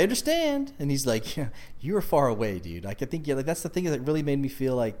like, yeah, I understand. And he's like, yeah, you were far away, dude. Like, I think, like that's the thing that really made me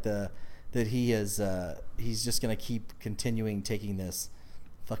feel like that he is, he's just going to keep continuing taking this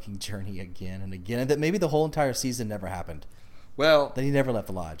fucking journey again and again. And that maybe the whole entire season never happened. Well, that he never left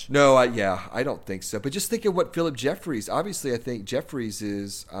the lodge. No, I don't think so. But just think of what Philip Jeffries, obviously I think Jeffries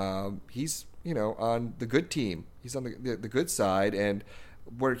is, he's, on the good team. He's on the good side. And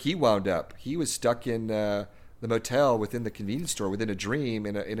where he wound up, he was stuck in, the motel within the convenience store, within a dream,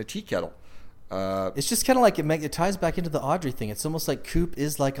 in a tea kettle. It's just kind of like it ties back into the Audrey thing. It's almost like Coop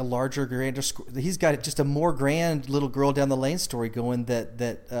is like a larger, grander. He's got just a more grand little girl down the lane story going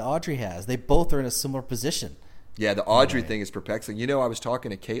that Audrey has. They both are in a similar position. Yeah, the Audrey thing is perplexing. I was talking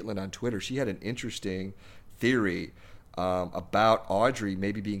to Caitlin on Twitter. She had an interesting theory about Audrey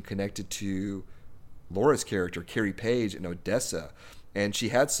maybe being connected to Laura's character, Carrie Page, in Odessa. And she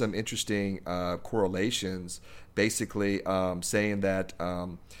had some interesting correlations, basically saying that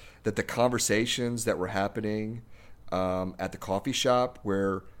that the conversations that were happening at the coffee shop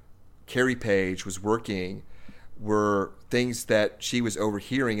where Carrie Page was working were things that she was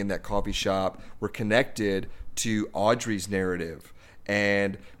overhearing in that coffee shop were connected to Audrey's narrative.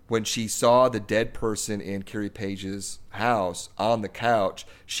 And when she saw the dead person in Carrie Page's house on the couch,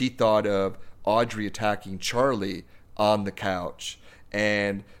 she thought of Audrey attacking Charlie on the couch.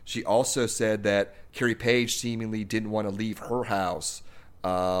 And she also said that Carrie Page seemingly didn't want to leave her house.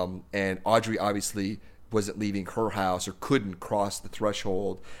 And Audrey obviously wasn't leaving her house or couldn't cross the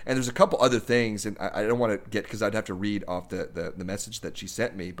threshold. And there's a couple other things, and I don't want to get, because I'd have to read off the message that she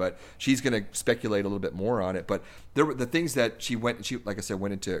sent me, but she's going to speculate a little bit more on it. But there were the things that she, like I said,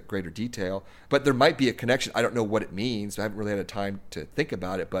 went into greater detail. But there might be a connection. I don't know what it means. I haven't really had a time to think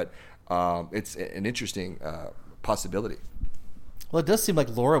about it, but it's an interesting possibility. Well, it does seem like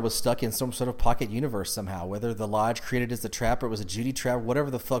Laura was stuck in some sort of pocket universe somehow, whether the lodge created as the trap or it was a Judy trap,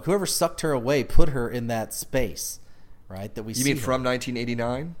 whatever the fuck. Whoever sucked her away put her in that space, right? That we see. You mean from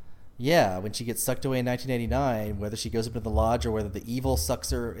 1989? Yeah, when she gets sucked away in 1989, whether she goes up to the lodge or whether the evil sucks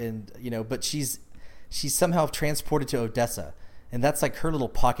her in, but she's somehow transported to Odessa. And that's like her little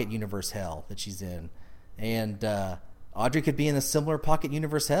pocket universe hell that she's in. And Audrey could be in a similar pocket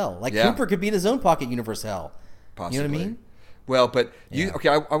universe hell. Like Cooper could be in his own pocket universe hell. Possibly. You know what I mean? Well, but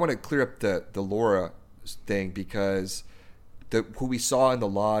I want to clear up the Laura thing, because who we saw in the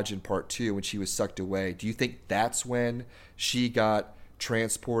lodge in part 2 when she was sucked away, do you think that's when she got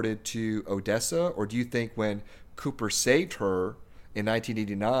transported to Odessa? Or do you think when Cooper saved her in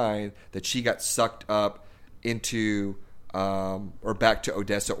 1989 that she got sucked up into or back to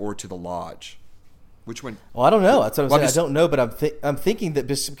Odessa or to the lodge? Which one? Well, I don't know. That's what I'm saying. I don't know, but I'm thinking that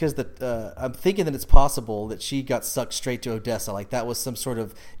just because I'm thinking that it's possible that she got sucked straight to Odessa, like that was some sort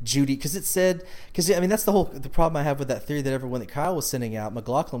of Judy. Because I mean that's the problem I have with that theory that everyone that Kyle was sending out,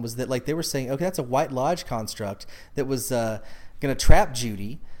 McLaughlin, was that like they were saying, okay, that's a White Lodge construct that was going to trap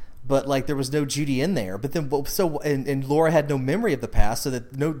Judy. But like there was no Judy in there. But then and Laura had no memory of the past, so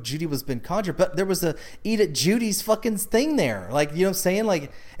that no Judy was been conjured. But there was a Edith Judy's fucking thing there. Like, you know what I'm saying?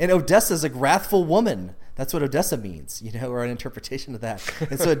 Like, and Odessa's a wrathful woman. That's what Odessa means, you know, or an interpretation of that.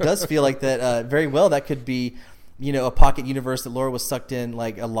 And so it does feel like that very well that could be, you know, a pocket universe that Laura was sucked in,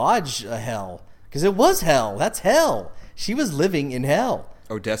 like a lodge hell, because it was hell. That's hell. She was living in hell.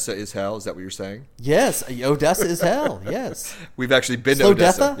 Odessa is hell. Is that what you're saying? Yes, Odessa is hell. Yes, we've actually been to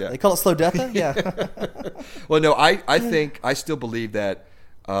Odessa. Yeah. They call it Slodetha. Yeah. Well, no, I still believe that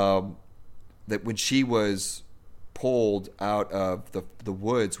that when she was pulled out of the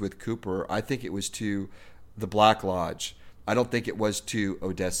woods with Cooper, I think it was to the Black Lodge. I don't think it was to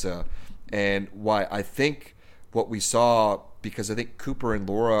Odessa. And why I think what we saw, because I think Cooper and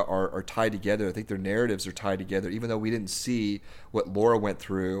Laura are tied together. I think their narratives are tied together. Even though we didn't see what Laura went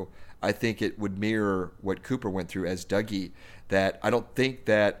through, I think it would mirror what Cooper went through as Dougie. That I don't think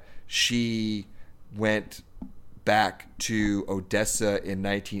that she went back to Odessa in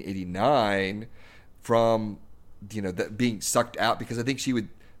 1989 from, you know, being sucked out, because I think she would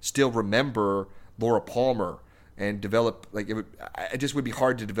still remember Laura Palmer and develop, like, it just would be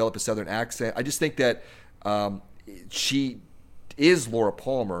hard to develop a Southern accent. I just think that she is Laura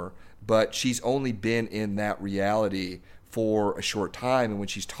Palmer, but she's only been in that reality for a short time. And when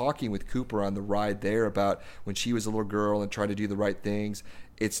she's talking with Cooper on the ride there about when she was a little girl and trying to do the right things,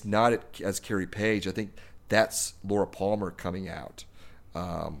 it's not as Carrie Page. I think that's Laura Palmer coming out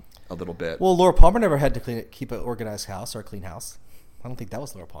a little bit. Well, Laura Palmer never had to keep an organized house or a clean house. I don't think that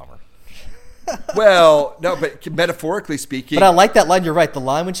was Laura Palmer. Well, no, but metaphorically speaking. But I like that line. You're right. The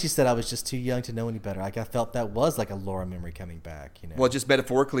line when she said, "I was just too young to know any better." Like, I felt that was like a Laura memory coming back. You know. Well, just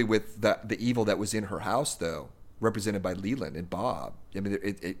metaphorically with the evil that was in her house, though, represented by Leland and Bob. I mean,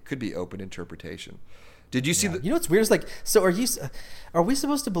 it could be open interpretation. Did you see the? You know what's weird is like, so are we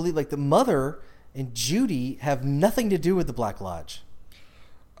supposed to believe like the mother and Judy have nothing to do with the Black Lodge?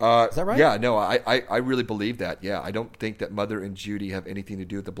 Is that right? Yeah, no, I really believe that. Yeah, I don't think that Mother and Judy have anything to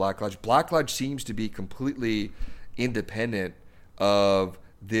do with the Black Lodge. Black Lodge seems to be completely independent of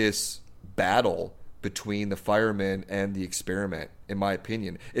this battle between the firemen and the experiment, in my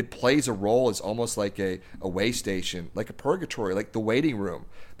opinion. It plays a role as almost like a way station, like a purgatory, like the waiting room.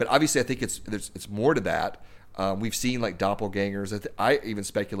 But obviously I think it's more to that. We've seen like doppelgangers. I even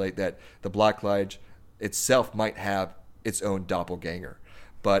speculate that the Black Lodge itself might have its own doppelganger.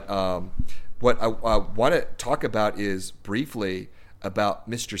 But what I want to talk about is briefly about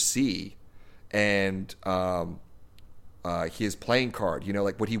Mr. C and his playing card. You know,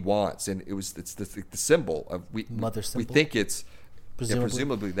 like what he wants, and it's the symbol of mother symbol. We think it's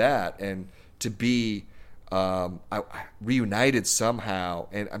presumably that, and to be reunited somehow.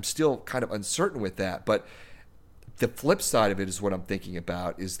 And I'm still kind of uncertain with that. But the flip side of it is what I'm thinking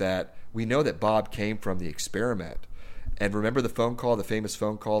about is that we know that Bob came from the experiment. And remember the phone call, the famous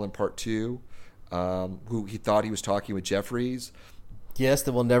phone call in part 2, who he thought he was talking with Jeffries? Yes,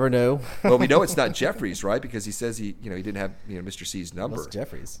 that we'll never know. Well, we know it's not Jeffries, right? Because he says he didn't have Mr. C's number. Well, it's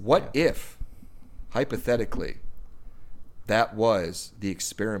Jeffries. What if, hypothetically, that was the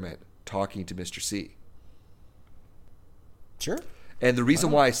experiment talking to Mr. C? Sure. And the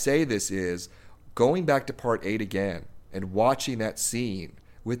reason why I say this is going back to part 8 again and watching that scene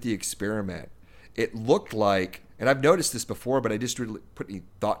with the experiment. It looked like, and I've noticed this before, but I just really put any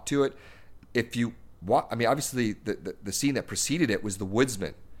thought to it. If you watch, I mean, obviously the scene that preceded it was the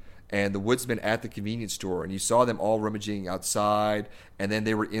woodsman and the woodsman at the convenience store, and you saw them all rummaging outside, and then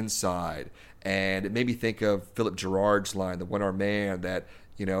they were inside, and it made me think of Philip Gerard's line, the one-armed man, that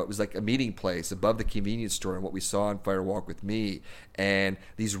it was like a meeting place above the convenience store, and what we saw in Fire Walk with Me, and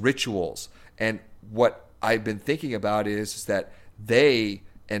these rituals. And what I've been thinking about is that they,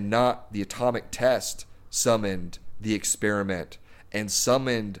 and not the atomic test, summoned the experiment and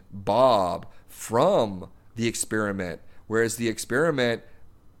summoned Bob from the experiment, whereas the experiment,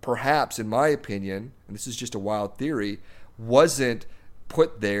 perhaps in my opinion, and this is just a wild theory, wasn't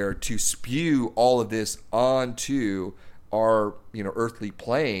put there to spew all of this onto our earthly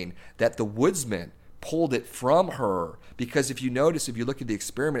plane, that the woodsman pulled it from her. Because if you notice, if you look at the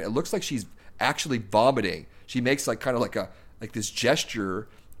experiment, it looks like she's actually vomiting. She makes like kind of like this gesture,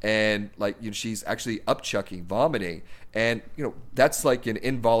 and she's actually upchucking, vomiting, and that's like an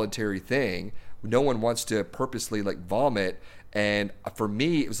involuntary thing. No one wants to purposely vomit, And for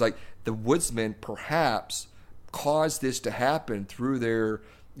me, it was like the woodsmen perhaps caused this to happen through their,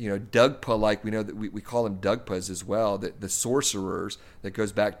 Dugpa, like we know that we call them Dugpas as well, the sorcerers, that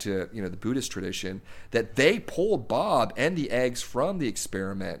goes back to, the Buddhist tradition, that they pulled Bob and the eggs from the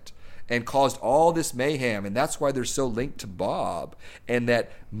experiment and caused all this mayhem. And that's why they're so linked to Bob. And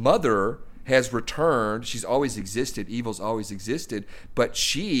that Mother has returned. She's always existed. Evil's always existed. But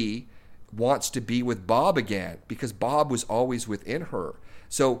she wants to be with Bob again because Bob was always within her.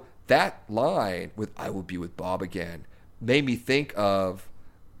 So that line with "I will be with Bob again" made me think of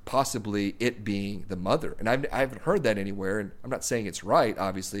possibly it being the mother. And I haven't heard that anywhere, and I'm not saying it's right,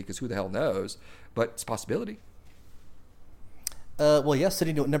 obviously, because who the hell knows, but it's a possibility. Well, yeah,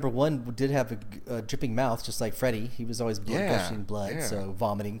 City number 1 did have a dripping mouth, just like Freddy. He was always gushing blood, so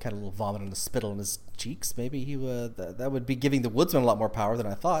vomiting, kind of a little vomit on the spittle in his cheeks. Maybe that would be giving the woodsman a lot more power than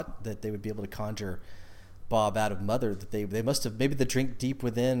I thought, that they would be able to conjure Bob out of Mother. That they must have, maybe the drink deep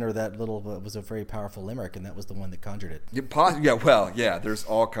within, or that little was a very powerful limerick, and that was the one that conjured it. Yeah, there's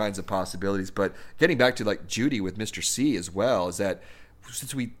all kinds of possibilities. But getting back to like Judy with Mr. C as well, is that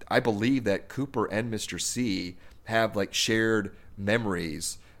since I believe that Cooper and Mr. C have like shared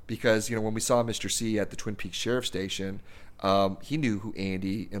memories, because when we saw Mr. C at the Twin Peaks Sheriff Station, he knew who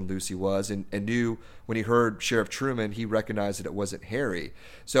Andy and Lucy was, and knew when he heard Sheriff Truman, he recognized that it wasn't Harry.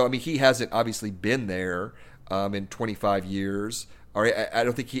 So he hasn't obviously been there in 25 years. Or I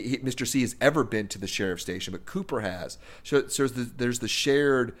don't think Mr. C has ever been to the Sheriff Station, but Cooper has. So there's the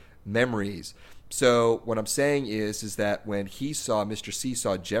shared memories. So what I'm saying is that when Mr. C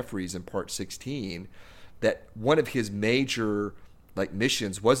saw Jeffries in Part 16, that one of his major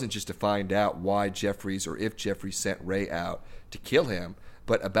missions wasn't just to find out why Jeffries, or if Jeffries sent Ray out to kill him,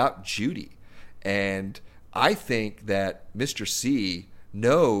 but about Judy. And I think that Mr. C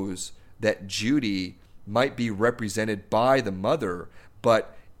knows that Judy might be represented by the mother,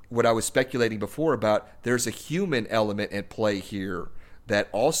 but what I was speculating before about, there's a human element at play here that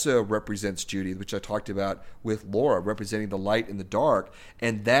also represents Judy, which I talked about with Laura, representing the light and the dark,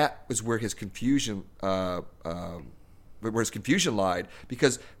 and that was where his confusion lied,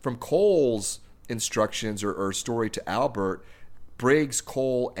 because from Cole's instructions or story to Albert, Briggs,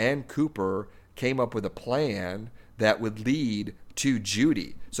 Cole, and Cooper came up with a plan that would lead to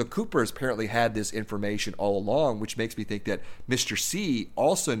Judy. So Cooper has apparently had this information all along, which makes me think that Mr. C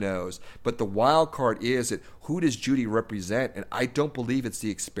also knows. But the wild card is that who does Judy represent? And I don't believe it's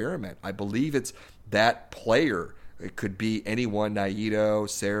the experiment. I believe it's that player. It could be anyone, Naito,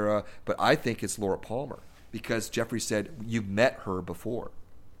 Sarah, but I think it's Laura Palmer, because Jeffrey said you've met her before.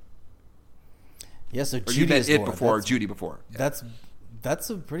 Yeah, so or Judy you met is it Laura. before, That's, Judy before. Yeah.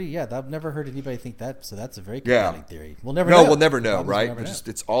 That's a pretty, I've never heard anybody think that, so that's a very compelling theory. We'll never know. know. We'll never know, right? Never know.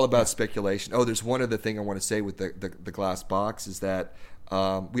 It's all about speculation. Oh, there's one other thing I want to say with the glass box is that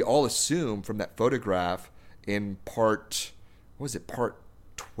we all assume from that photograph in part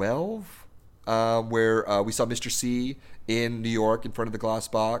 12, where we saw Mr. C in New York in front of the glass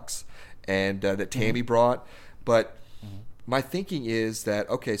box, and that Tammy brought. But my thinking is that,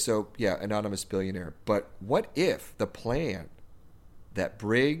 okay, so yeah, anonymous billionaire, but what if the plan that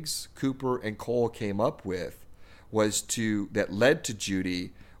Briggs, Cooper, and Cole came up with that led to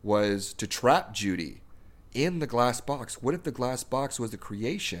Judy, was to trap Judy in the glass box? What if the glass box was the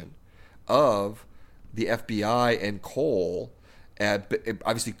creation of the FBI and Cole?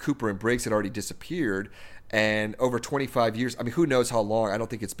 Obviously, Cooper and Briggs had already disappeared, and over 25 years, who knows how long? I don't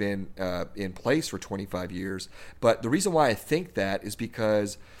think it's been in place for 25 years. But the reason why I think that is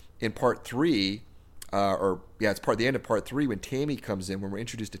because in part 3, it's the end of part 3, when Tammy comes in, when we're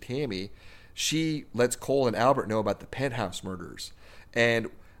introduced to Tammy, she lets Cole and Albert know about the Penthouse murders. And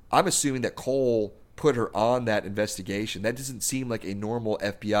I'm assuming that Cole put her on that investigation. That doesn't seem like a normal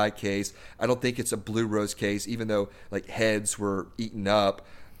FBI case. I don't think it's a Blue Rose case, even though heads were eaten up.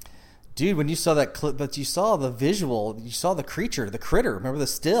 Dude, when you saw that clip, but you saw the visual, you saw the critter. Remember the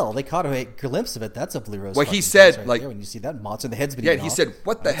still? They caught a glimpse of it. That's a Blue Rose. Well, he said, right there, when you see that monster, the head's been eaten off. He said,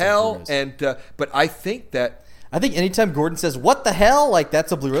 "What the hell?" And but I think anytime Gordon says "What the hell,"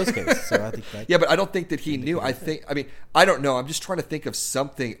 that's a Blue Rose case. So I think that. Yeah, but I don't think that he knew. I don't know. I'm just trying to think of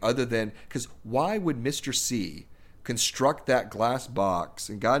something other than, because why would Mr. C construct that glass box?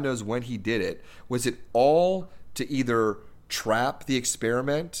 And God knows when he did it. Was it all to either trap the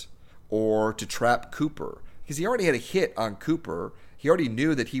experiment or to trap Cooper? Because he already had a hit on Cooper. He already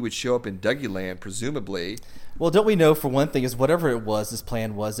knew that he would show up in Dougieland, presumably. Well, don't we know, for one thing, is whatever it was, this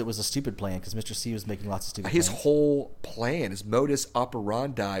plan was, it was a stupid plan, because Mr. C was making lots of stupid plans. His whole plan, his modus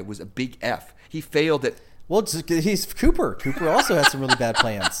operandi, was a big F. He failed at... Well, he's Cooper. Cooper also has some really bad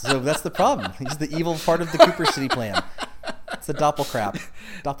plans. So that's the problem. He's the evil part of the Cooper City plan. It's the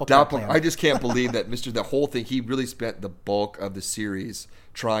doppelcrap. I just can't believe that the whole thing, he really spent the bulk of the series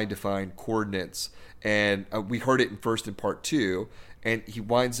trying to find coordinates. And we heard it in part 2. And he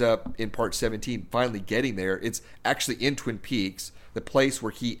winds up in part 17 finally getting there. It's actually in Twin Peaks, the place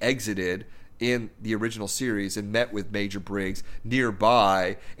where he exited in the original series and met with Major Briggs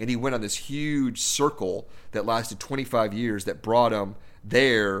nearby. And he went on this huge circle that lasted 25 years that brought him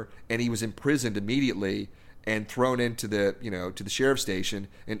there. And he was imprisoned immediately and thrown into the, to the sheriff's station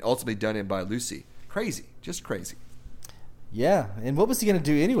and ultimately done in by Lucy. Crazy. Just crazy. Yeah. And what was he going to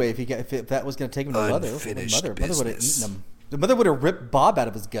do anyway if that was going to take him to Mother? Mother would have eaten him. The Mother would have ripped Bob out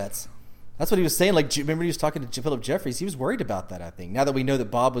of his guts. That's what he was saying. Like, remember he was talking to Philip Jeffries? He was worried about that, I think. Now that we know that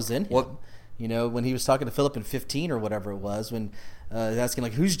Bob was in him. When he was talking to Philip in 15 or whatever it was, when asking,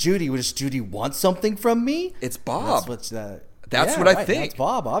 like, who's Judy? Does Judy want something from me? It's Bob. That's what I think. It's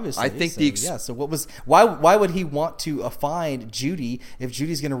Bob, obviously. I think so what was why would he want to find Judy if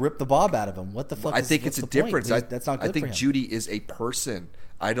Judy's going to rip the Bob out of him? What the fuck? I think it's a difference. That's not good I think for him. Judy is a person.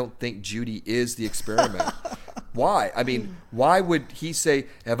 I don't think Judy is the experiment. Why? I mean, why would he say,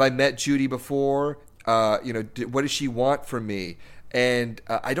 "Have I met Judy before? What does she want from me?" And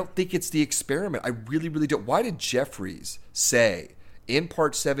I don't think it's the experiment. I really, really don't. Why did Jeffries say in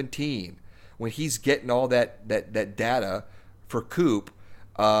part 17 when he's getting all that data for Coop,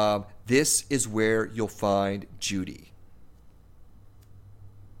 this is where you'll find Judy?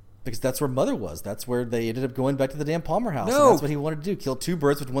 Because that's where Mother was. That's where they ended up going back to the Dan Palmer house. No. And that's what he wanted to do, kill two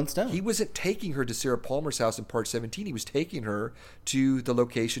birds with one stone. He wasn't taking her to Sarah Palmer's house in part 17. He was taking her to the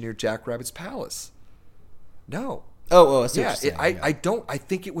location near Jack Rabbit's palace. No. I see what you're saying. I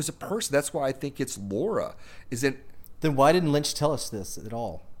think it was a person. That's why I think it's Laura. Then why didn't Lynch tell us this at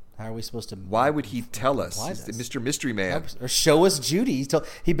all? How are we supposed to? Why would he tell us? He's the Mr. Mystery Man. Or show us Judy.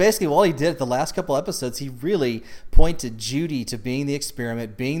 He basically, all he did at the last couple episodes, he really pointed Judy to being the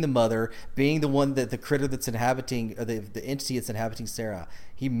experiment, being the mother, being the one that the critter that's inhabiting, or the entity that's inhabiting Sarah.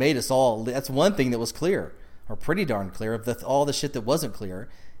 He made us all. That's one thing that was clear, or pretty darn clear, of all the shit that wasn't clear.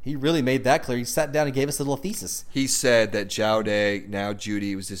 He really made that clear. He sat down and gave us a little thesis. He said that Jowday, now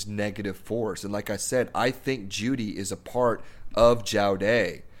Judy, was this negative force. And like I said, I think Judy is a part of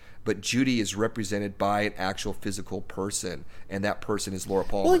Jowday. But Judy is represented by an actual physical person, and that person is Laura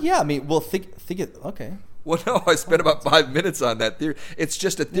Palmer. Well, yeah, I mean, think it. Okay. Well, no, I spent about 5 minutes on that theory. It's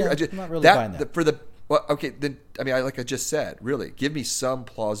just a theory. Yeah, I'm not really buying that. Then like I just said, really, give me some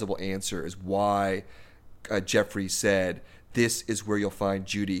plausible answer as why Jeffrey said this is where you'll find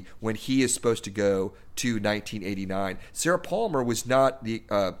Judy when he is supposed to go to 1989. Sarah Palmer was not the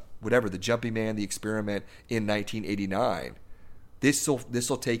the Jumping Man, the experiment in 1989. This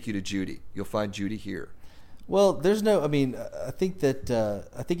will take you to Judy. You'll find Judy here. Well, there's no. I mean, I think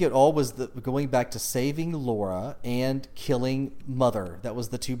it all was going back to saving Laura and killing Mother. That was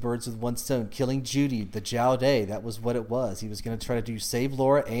the two birds with one stone. Killing Judy, the Jowday. That was what it was. He was going to try to save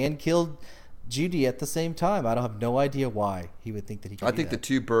Laura and kill Judy at the same time. I don't have no idea why he would think that he could. I think the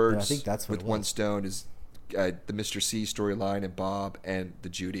two birds I think that's what with one stone is the Mr. C storyline and Bob and the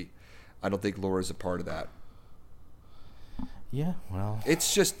Judy. I don't think Laura's a part of that. Yeah, well,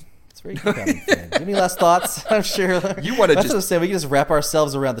 it's very compelling. Any last thoughts? I'm sure you want to. That's what I'm saying. We can just wrap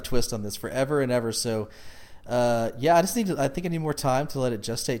ourselves around the twist on this forever and ever. So, I think I need more time to let it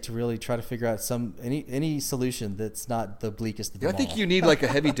gestate to really try to figure out any solution that's not the bleakest of them all. I think you need like a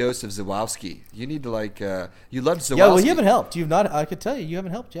heavy dose of Zawowski. You need to you loved Zawowski. Yeah, well, you haven't helped. You've not. I could tell you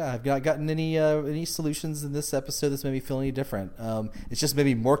haven't helped. Yeah, I've not gotten any solutions in this episode that's made me feel any different. It's just made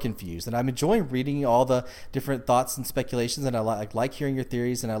me more confused, and I'm enjoying reading all the different thoughts and speculations, and I like hearing your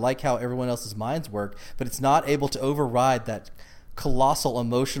theories, and I like how everyone else's minds work, but it's not able to override that colossal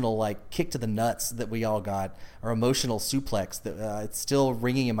emotional kick to the nuts that we all got, or emotional suplex that it's still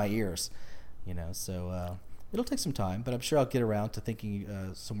ringing in my ears, so it'll take some time, but I'm sure I'll get around to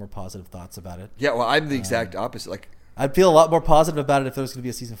thinking some more positive thoughts about it. Yeah, well, I'm the exact opposite. I'd feel a lot more positive about it if there was going to be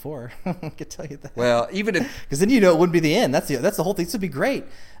a season 4. I can tell you that. Well, even if, because then it wouldn't be the end. That's the whole thing. This would be great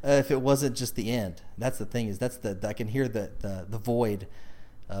if it wasn't just the end. That's the thing. I can hear the void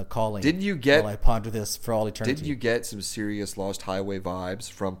calling. Didn't you get? While I ponder this for all eternity. Didn't you get some serious Lost Highway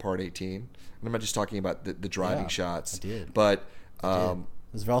vibes from Part 18? And I'm not just talking about the driving shots. I did. But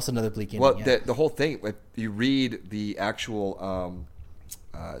there's also another bleak ending. Well, the whole thing. If you read the actual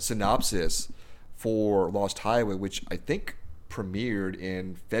synopsis for Lost Highway, which I think premiered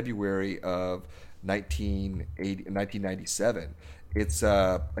in February of 1997, it's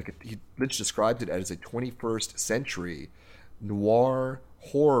Lynch described it as a 21st century noir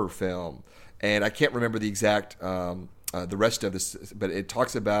horror film, and I can't remember the exact the rest of this, but it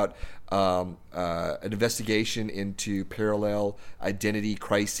talks about an investigation into parallel identity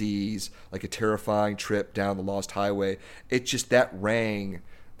crises, like a terrifying trip down the Lost Highway. It just, that rang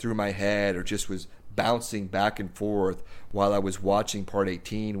through my head, or just was bouncing back and forth while I was watching Part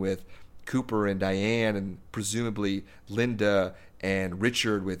 18 with Cooper and Diane, and presumably Linda and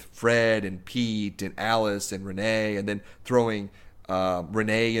Richard, with Fred and Pete and Alice and Renee, and then throwing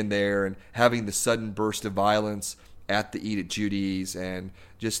Renee in there, and having the sudden burst of violence at the Eat at Judy's, and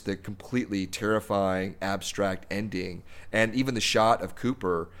just the completely terrifying abstract ending, and even the shot of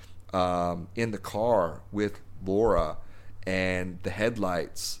Cooper in the car with Laura and the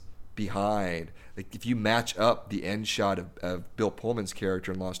headlights behind. Like, if you match up the end shot of Bill Pullman's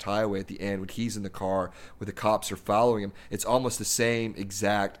character in Lost Highway at the end, when he's in the car where the cops are following him, it's almost the same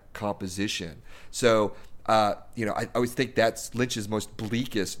exact composition. So I always think that's Lynch's most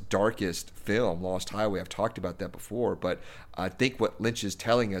bleakest, darkest film, Lost Highway. I've talked about that before, but I think what Lynch is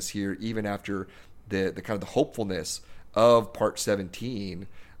telling us here, even after the kind of the hopefulness of Part 17,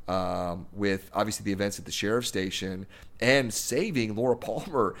 with obviously the events at the sheriff's station, and saving Laura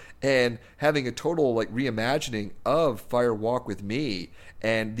Palmer, and having a total reimagining of Fire Walk with Me,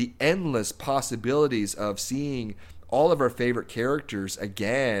 and the endless possibilities of seeing all of our favorite characters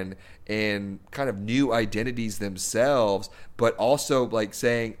again in kind of new identities themselves, but also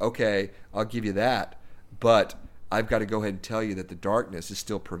saying, okay, I'll give you that, but I've got to go ahead and tell you that the darkness is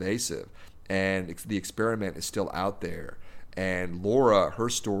still pervasive, and the experiment is still out there. And Laura, her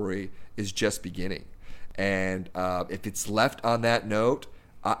story is just beginning. And if it's left on that note,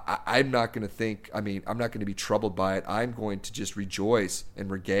 I'm not going to I'm not going to be troubled by it. I'm going to just rejoice and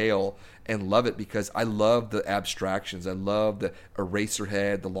regale and love it, because I love the abstractions. I love the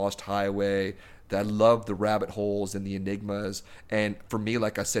Eraserhead, the Lost Highway. I love the rabbit holes and the enigmas. And for me,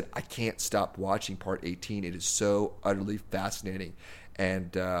 like I said, I can't stop watching Part 18. It is so utterly fascinating.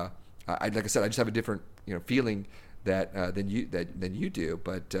 And like I said, I just have a different feeling than you do.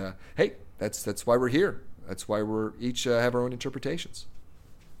 But hey, that's why we're here. That's why we're each have our own interpretations.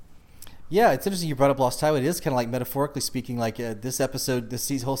 Yeah, it's interesting you brought up Lost Highway. It is kind of metaphorically speaking, this episode,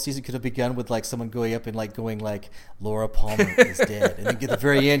 whole season could have begun with someone going up and going Laura Palmer is dead, and then at the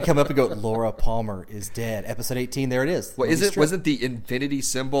very end come up and go, Laura Palmer is dead. Episode 18, there it is. Well, wasn't the infinity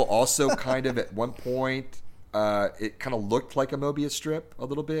symbol also kind of at one point? It kind of looked like a Mobius strip a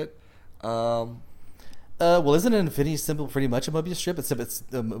little bit. Well, isn't an infinity symbol pretty much a Mobius strip? It's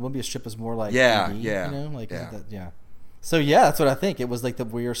the Mobius strip is more like yeah. Yeah. So yeah, that's what I think. It was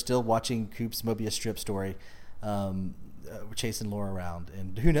we are still watching Coop's Mobius strip story, chasing Laura around,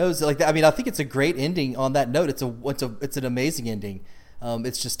 and who knows? I think it's a great ending. On that note, it's an amazing ending.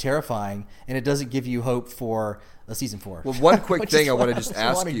 It's just terrifying, and it doesn't give you hope for a season 4. Well, one quick thing I want to just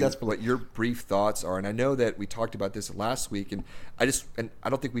ask you what your brief thoughts are, and I know that we talked about this last week, and I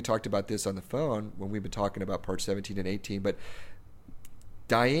don't think we talked about this on the phone when we've been talking about Part 17 and 18, but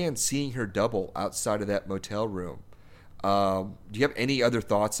Diane seeing her double outside of that motel room. Do you have any other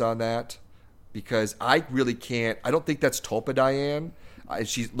thoughts on that? Because I really can't. I don't think that's Tulpa Diane.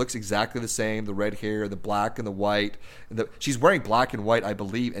 She looks exactly the same, the red hair, the black and the white. She's wearing black and white, I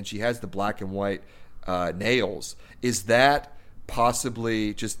believe, and she has the black and white nails. Is that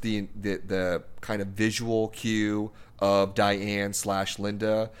possibly just the kind of visual cue of Diane /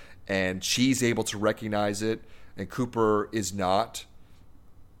 Linda, and she's able to recognize it, and Cooper is not?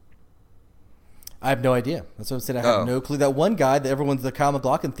 I have no idea. That's what I'm saying. I have no clue. That one guy, the Kyle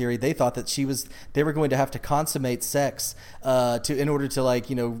MacLachlan theory, they thought that they were going to have to consummate sex in order to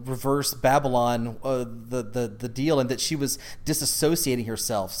reverse Babylon, the deal, and that she was disassociating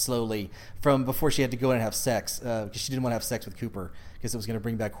herself slowly from before she had to go in and have sex, because she didn't want to have sex with Cooper because it was going to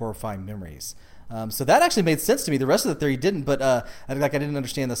bring back horrifying memories. So that actually made sense to me. The rest of the theory didn't, but I didn't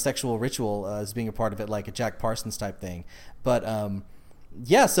understand the sexual ritual as being a part of it, like a Jack Parsons type thing. But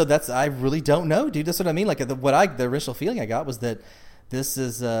yeah, so I really don't know, dude. That's what I mean. The original feeling I got was that this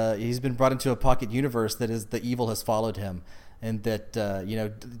is he's been brought into a pocket universe that is the evil has followed him, and that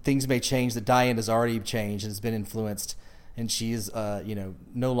things may change. That Diane has already changed and has been influenced, and she's no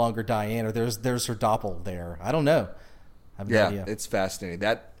longer Diane, or there's her doppel there. I don't know. I have no idea. It's fascinating.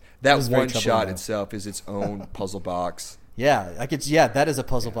 That one shot itself is its own puzzle box. Yeah, that is a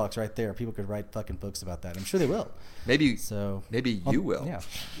puzzle box right there. People could write fucking books about that. I'm sure they will. Maybe you will. Yeah.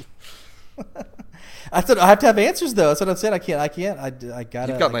 I have to have answers though. That's what I'm saying. I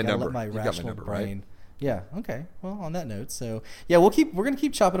gotta. You've got my number. Let my rational number, brain. Right? Yeah. Okay. Well, on that note, so yeah, we're gonna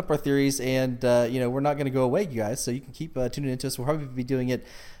keep chopping up our theories, and we're not gonna go away, you guys. So you can keep tuning into us. We'll probably be doing it,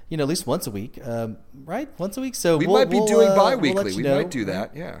 at least once a week, right? Once a week. So we might be doing bi-weekly. We might do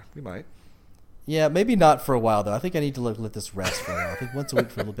that. Yeah, we might. Yeah, maybe not for a while though. I think I need to let this rest for a while. I think once a week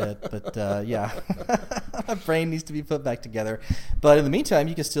for a little bit, but yeah, my brain needs to be put back together. But in the meantime,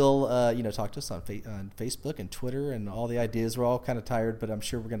 you can still talk to us on Facebook and Twitter and all the ideas. We're all kind of tired, but I'm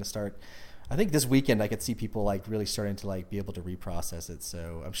sure we're going to start. I think this weekend I could see people like really starting to like be able to reprocess it.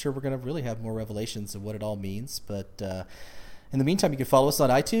 So I'm sure we're going to really have more revelations of what it all means. But in the meantime, you can follow us on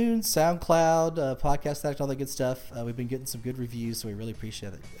iTunes, SoundCloud, Podcast Addict, all that good stuff. We've been getting some good reviews, so we really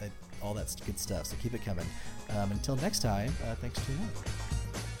appreciate it. All that good stuff. So keep it coming. Until next time, thanks for tuning in.